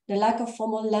 specifically the lack of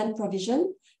formal land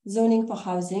provision, zoning for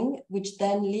housing, which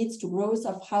then leads to growth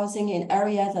of housing in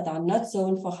areas that are not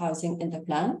zoned for housing in the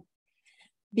plan?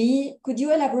 B, could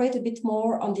you elaborate a bit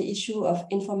more on the issue of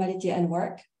informality and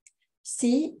work?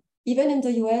 C, even in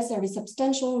the US, there is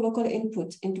substantial local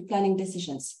input into planning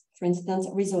decisions, for instance,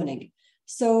 rezoning.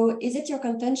 So is it your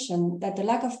contention that the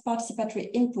lack of participatory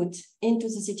input into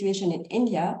the situation in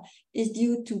India is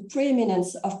due to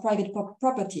preeminence of private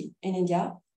property in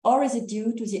India, or is it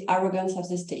due to the arrogance of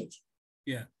the state?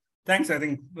 Yeah, thanks.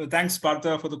 Thanks,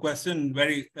 Partha, for the question.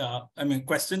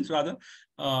 Questions rather.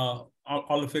 All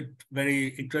of it very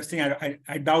interesting.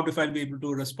 I doubt if I'll be able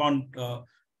to respond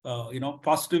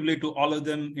positively to all of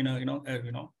them,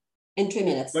 in 3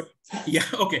 minutes. But yeah,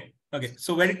 okay.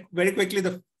 So very, very quickly,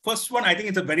 the first one, I think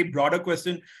it's a very broader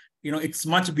question. It's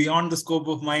much beyond the scope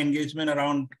of my engagement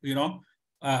around,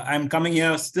 I'm coming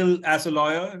here still as a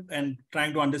lawyer and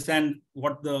trying to understand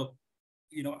what the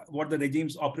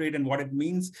regimes operate and what it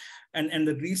means. And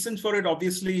the reasons for it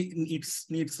obviously needs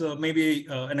maybe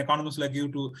an economist like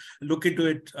you to look into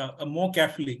it more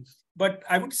carefully. But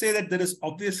I would say that there is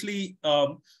obviously,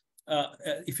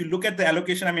 if you look at the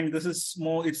allocation, this is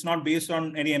more, it's not based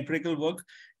on any empirical work.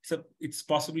 It's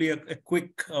possibly a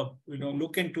quick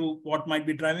look into what might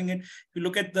be driving it. If you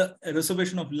look at the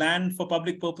reservation of land for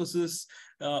public purposes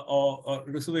or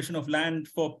reservation of land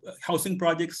for housing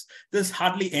projects, there's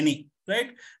hardly any,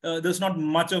 right? There's not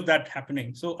much of that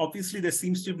happening. So obviously there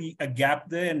seems to be a gap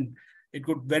there, and it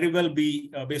could very well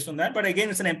be based on that. But again,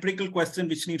 it's an empirical question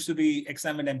which needs to be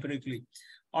examined empirically.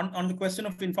 On the question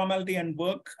of informality and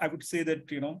work, I would say that,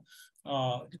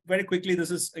 very quickly, this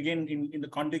is again in the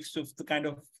context of the kind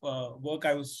of work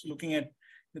I was looking at,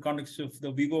 the context of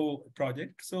the Vivo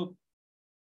project. So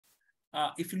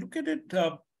if you look at it,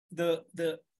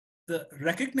 the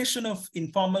recognition of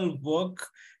informal work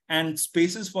and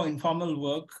spaces for informal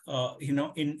work,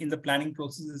 in the planning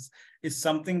process is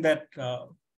something that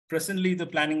presently the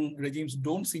planning regimes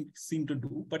don't seem to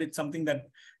do, but it's something that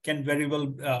can very well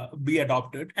be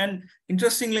adopted. And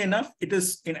interestingly enough, it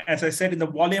is, as I said, in the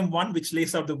volume 1, which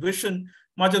lays out the vision,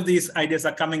 much of these ideas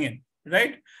are coming in,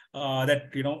 right?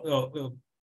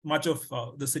 Much of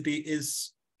the city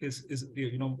is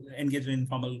engaged in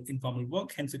informal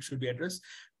work, hence it should be addressed.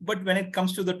 But when it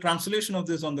comes to the translation of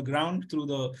this on the ground through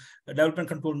the development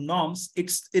control norms,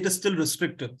 it is still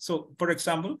restrictive. So, for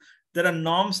example, there are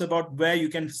norms about where you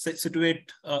can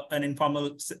situate an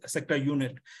informal sector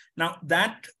unit. Now,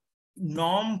 that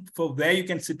norm for where you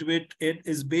can situate it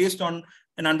is based on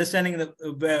an understanding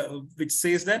which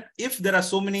says that if there are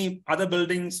so many other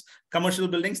buildings, commercial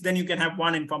buildings, then you can have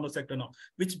one informal sector norm,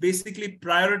 which basically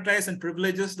prioritizes and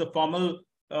privileges the formal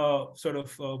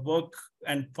work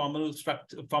and formal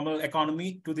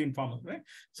economy to the informal, right?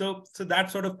 So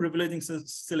that sort of privileging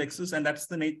still exists, and that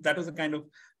was the kind of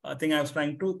thing I was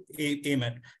trying to aim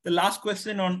at. The last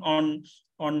question on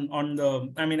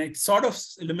the, it's sort of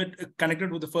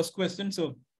connected with the first question.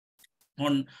 So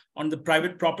on the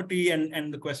private property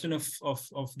and the question of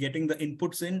getting the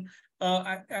inputs in,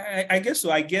 I guess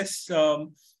so. I guess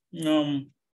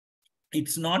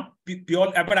it's not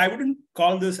pure, but I wouldn't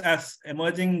call this as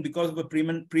emerging because of the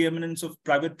preeminence of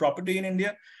private property in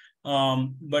India.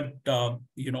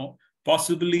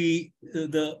 Possibly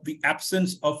the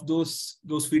absence of those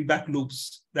feedback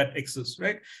loops that exist,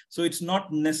 right? So it's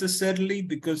not necessarily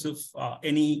because of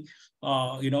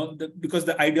because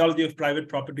the ideology of private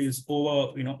property is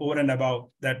over and above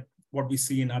that what we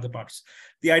see in other parts.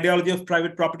 The ideology of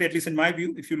private property, at least in my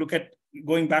view, if you look at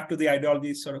going back to the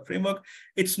ideology sort of framework,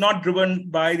 it's not driven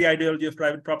by the ideology of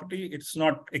private property. It's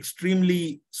not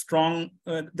extremely strong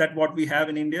that what we have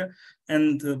in India.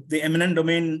 And the eminent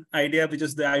domain idea, which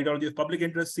is the ideology of public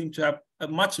interest, seems to have a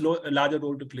much larger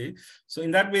role to play. So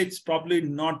in that way, it's probably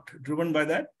not driven by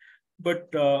that. But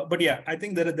yeah, I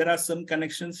think there are some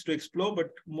connections to explore,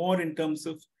 but more in terms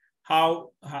of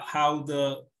how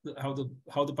the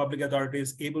public authority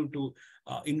is able to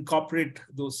incorporate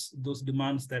those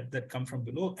demands that come from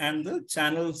below, and the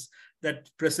channels that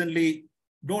presently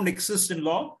don't exist in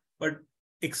law but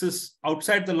exist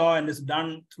outside the law and is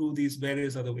done through these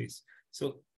various other ways.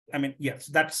 So yes,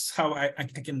 that's how I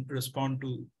can respond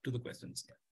to the questions.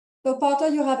 So Partha,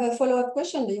 you have a follow-up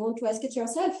question. Do you want to ask it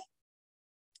yourself?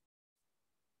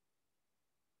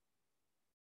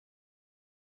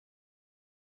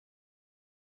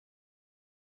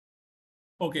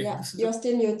 Okay. Yeah, you're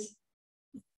still mute,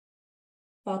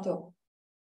 Partha.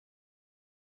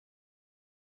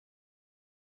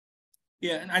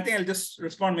 Yeah, and I think I'll just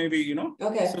respond maybe,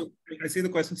 Okay. So I see the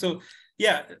question. So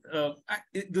yeah,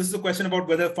 this is a question about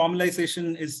whether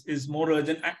formalization is more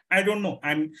urgent. I don't know.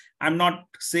 I'm not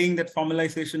saying that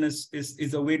formalization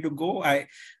is a way to go. I'm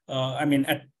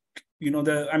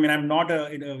not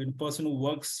a person who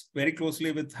works very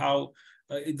closely with how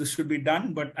this should be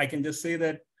done, but I can just say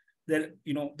that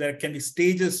there can be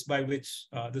stages by which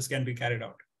this can be carried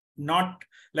out. Not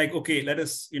like, okay, let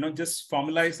us just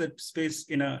formalize that space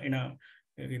in a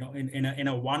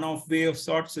one-off way of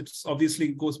sorts. It's obviously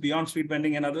goes beyond street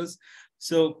vending and others.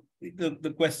 So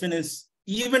the question is,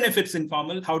 even if it's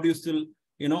informal, how do you still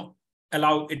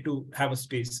allow it to have a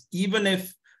space? Even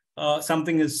if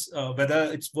something is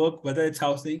whether it's work, whether it's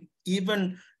housing,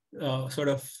 even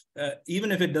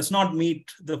even if it does not meet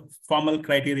the formal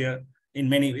criteria in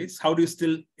many ways, how do you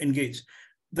still engage?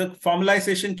 The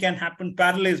formalization can happen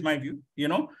parallel, is my view.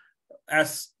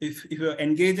 As if you're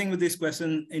engaging with this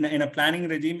question in a planning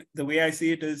regime, the way I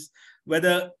see it is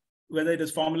whether it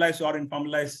is formalized or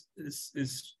informalized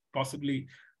is possibly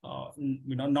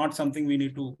not something we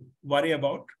need to worry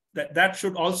about. That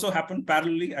should also happen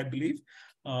parallelly, I believe.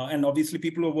 And obviously,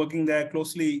 people who are working there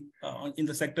closely in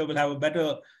the sector will have a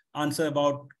better answer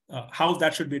about how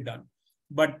that should be done.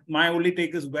 But my only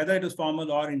take is whether it is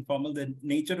formal or informal, the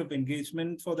nature of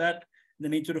engagement for that, the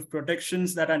nature of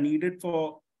protections that are needed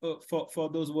for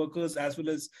those workers, as well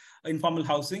as informal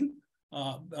housing.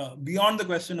 Beyond the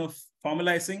question of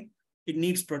formalizing, it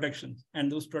needs protection, and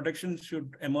those protections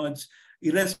should emerge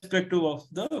irrespective of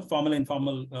the formal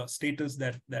informal status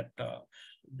that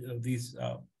these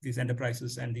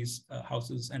enterprises and these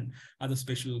houses and other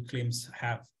special claims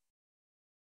have.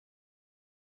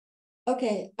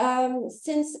 Okay,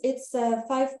 since it's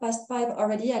 5:05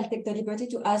 already, I'll take the liberty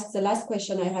to ask the last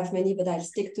question. I have many, but I'll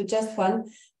stick to just one.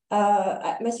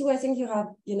 Matthew, I think you have,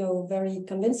 very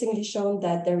convincingly shown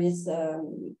that there is,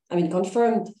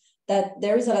 confirmed that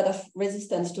there is a lot of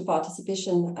resistance to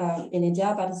participation in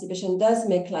India. Participation does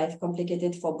make life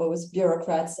complicated for both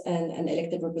bureaucrats and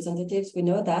elected representatives. We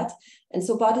know that. And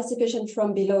so participation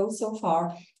from below so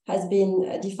far has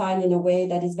been defined in a way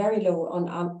that is very low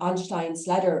on Einstein's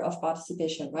ladder of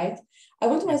participation, right? I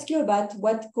want to ask you about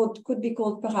what could be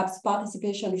called perhaps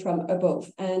participation from above.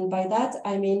 And by that,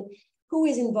 I mean, who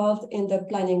is involved in the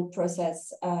planning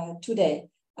process today?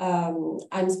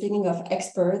 I'm speaking of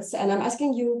experts, and I'm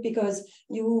asking you because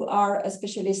you are a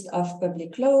specialist of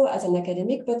public law as an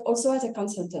academic, but also as a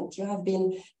consultant. You have been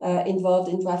involved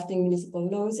in drafting municipal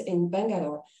laws in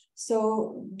Bangalore.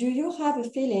 So do you have a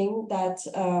feeling that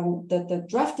the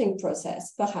drafting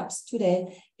process, perhaps today,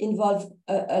 involves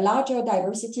a larger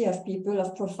diversity of people,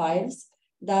 of profiles,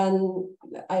 than,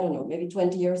 I don't know, maybe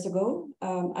 20 years ago?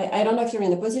 I don't know if you're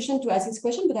in a position to ask this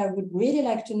question, but I would really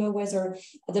like to know whether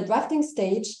at the drafting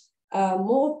stage,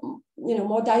 more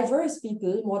diverse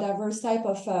people, more diverse type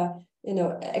of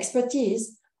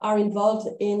expertise are involved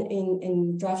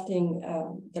in drafting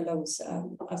the laws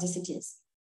of the cities.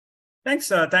 Thanks,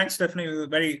 Stephanie.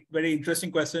 Very, very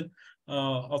interesting question.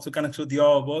 Also connects with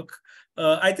your work.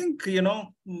 I think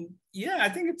I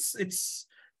think it's.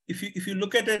 If you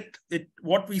look at it,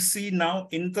 what we see now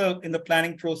in the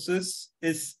planning process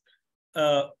is,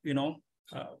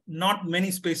 not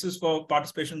many spaces for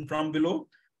participation from below,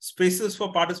 spaces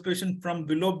for participation from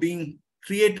below being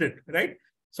created, right?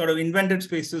 Sort of invented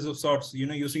spaces of sorts,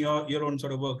 using your own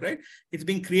sort of work, right? It's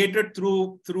being created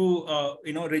through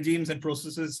regimes and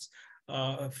processes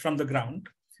from the ground.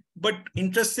 But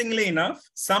interestingly enough,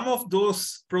 some of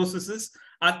those processes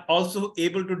are also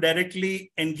able to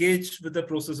directly engage with the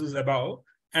processes above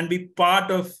and be part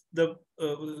of the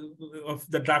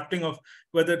drafting of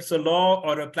whether it's a law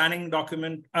or a planning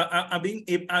document, are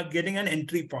getting an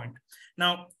entry point.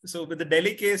 Now, so with the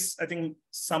Delhi case, I think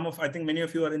many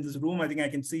of you are in this room. I think I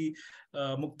can see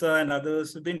Mukta and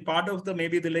others have been part of the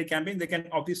Delhi campaign. They can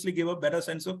obviously give a better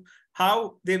sense of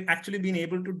how they've actually been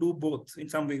able to do both in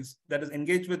some ways. That is,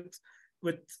 engage with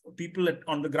people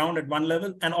on the ground at one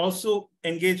level, and also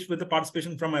engage with the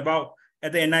participation from above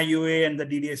at the NIUA and the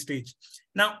DDA stage.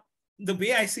 Now, the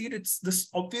way I see it, this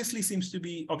obviously seems to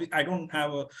be, I don't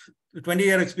have a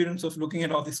 20-year experience of looking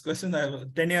at all these questions. I have a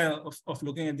 10 years of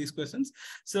looking at these questions.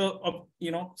 So,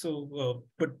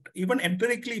 but even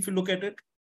empirically, if you look at it,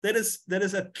 there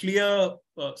is a clear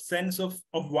sense of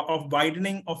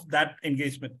widening of that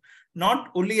engagement, not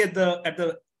only at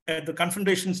the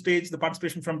confrontation stage, the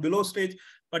participation from below stage,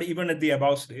 but even at the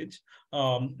above stage.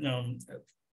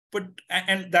 But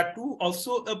that too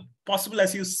also possible,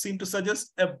 as you seem to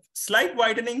suggest, a slight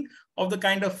widening of the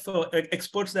kind of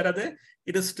experts that are there.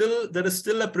 There is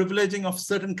still a privileging of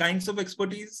certain kinds of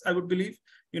expertise, I would believe.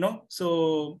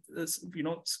 So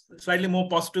slightly more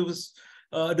positive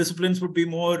disciplines would be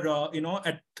more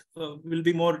will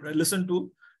be more listened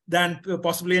to than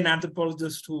possibly an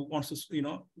anthropologist who wants to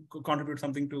contribute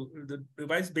something to the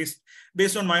device.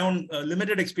 Based on my own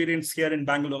limited experience here in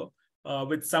Bangalore,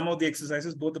 with some of the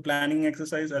exercises, both the planning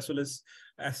exercise as well as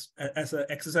an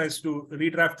exercise to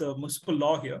redraft the municipal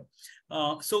law here.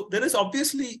 So there is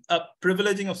obviously a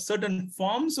privileging of certain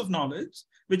forms of knowledge,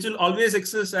 which will always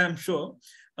exist, I am sure.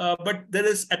 But there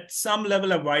is at some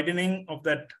level a widening of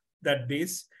that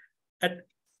base,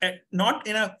 not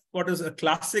in what is a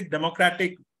classic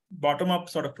democratic bottom-up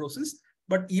sort of process,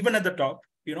 but even at the top,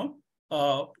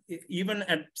 even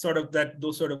at sort of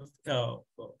those sort of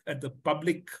at the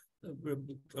public.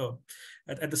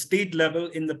 At the state level,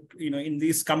 in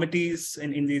these committees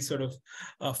and in these sort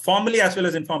of formally as well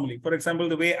as informally. For example,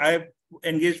 the way I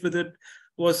engaged with it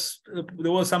was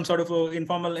there was some sort of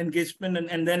informal engagement,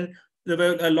 and then there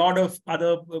were a lot of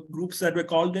other groups that were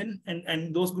called in,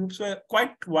 and those groups were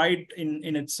quite wide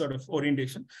in its sort of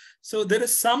orientation. So there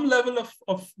is some level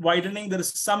of widening, there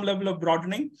is some level of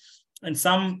broadening, and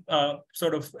some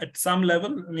sort of at some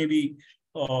level maybe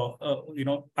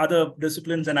other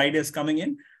disciplines and ideas coming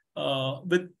in,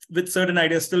 with certain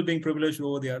ideas still being privileged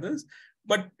over the others.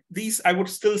 But these, I would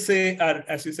still say, are,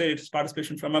 as you say, it's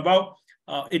participation from above.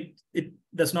 It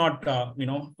does not,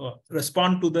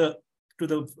 respond to the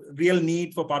real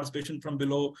need for participation from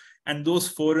below, and those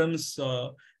forums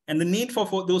and the need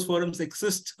for those forums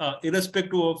exist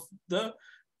irrespective of the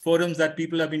forums that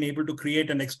people have been able to create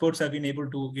and experts have been able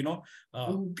to,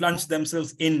 plunge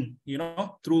themselves in,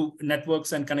 through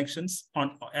networks and connections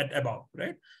at above,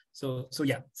 right? So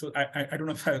yeah. So I don't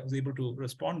know if I was able to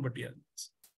respond, but yeah.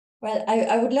 Well,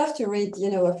 I would love to read,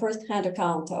 a first-hand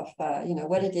account of,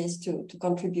 what it is to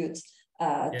contribute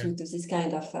to this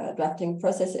kind of drafting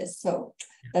processes. So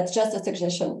that's just a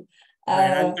suggestion.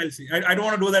 Right, I'll see. I don't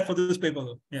want to do that for this paper,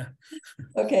 though. Yeah.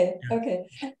 Okay, Yeah. okay.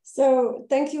 So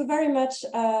thank you very much,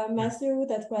 Matthew.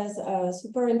 That was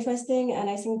super interesting. And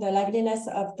I think the liveliness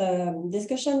of the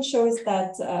discussion shows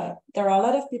that there are a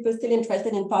lot of people still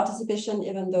interested in participation,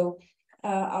 even though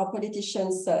our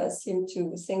politicians seem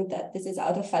to think that this is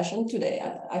out of fashion today.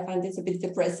 I find this a bit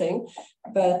depressing,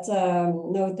 but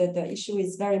no, the issue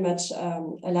is very much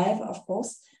alive, of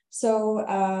course. So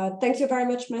thank you very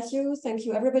much, Matthew. Thank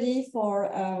you, everybody, for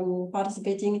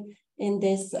participating in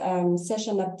this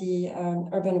session of the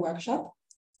Urban Workshop.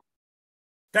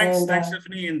 Thanks,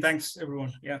 Stephanie, and thanks,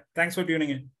 everyone. Yeah, thanks for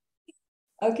tuning in.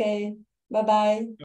 Okay, bye-bye.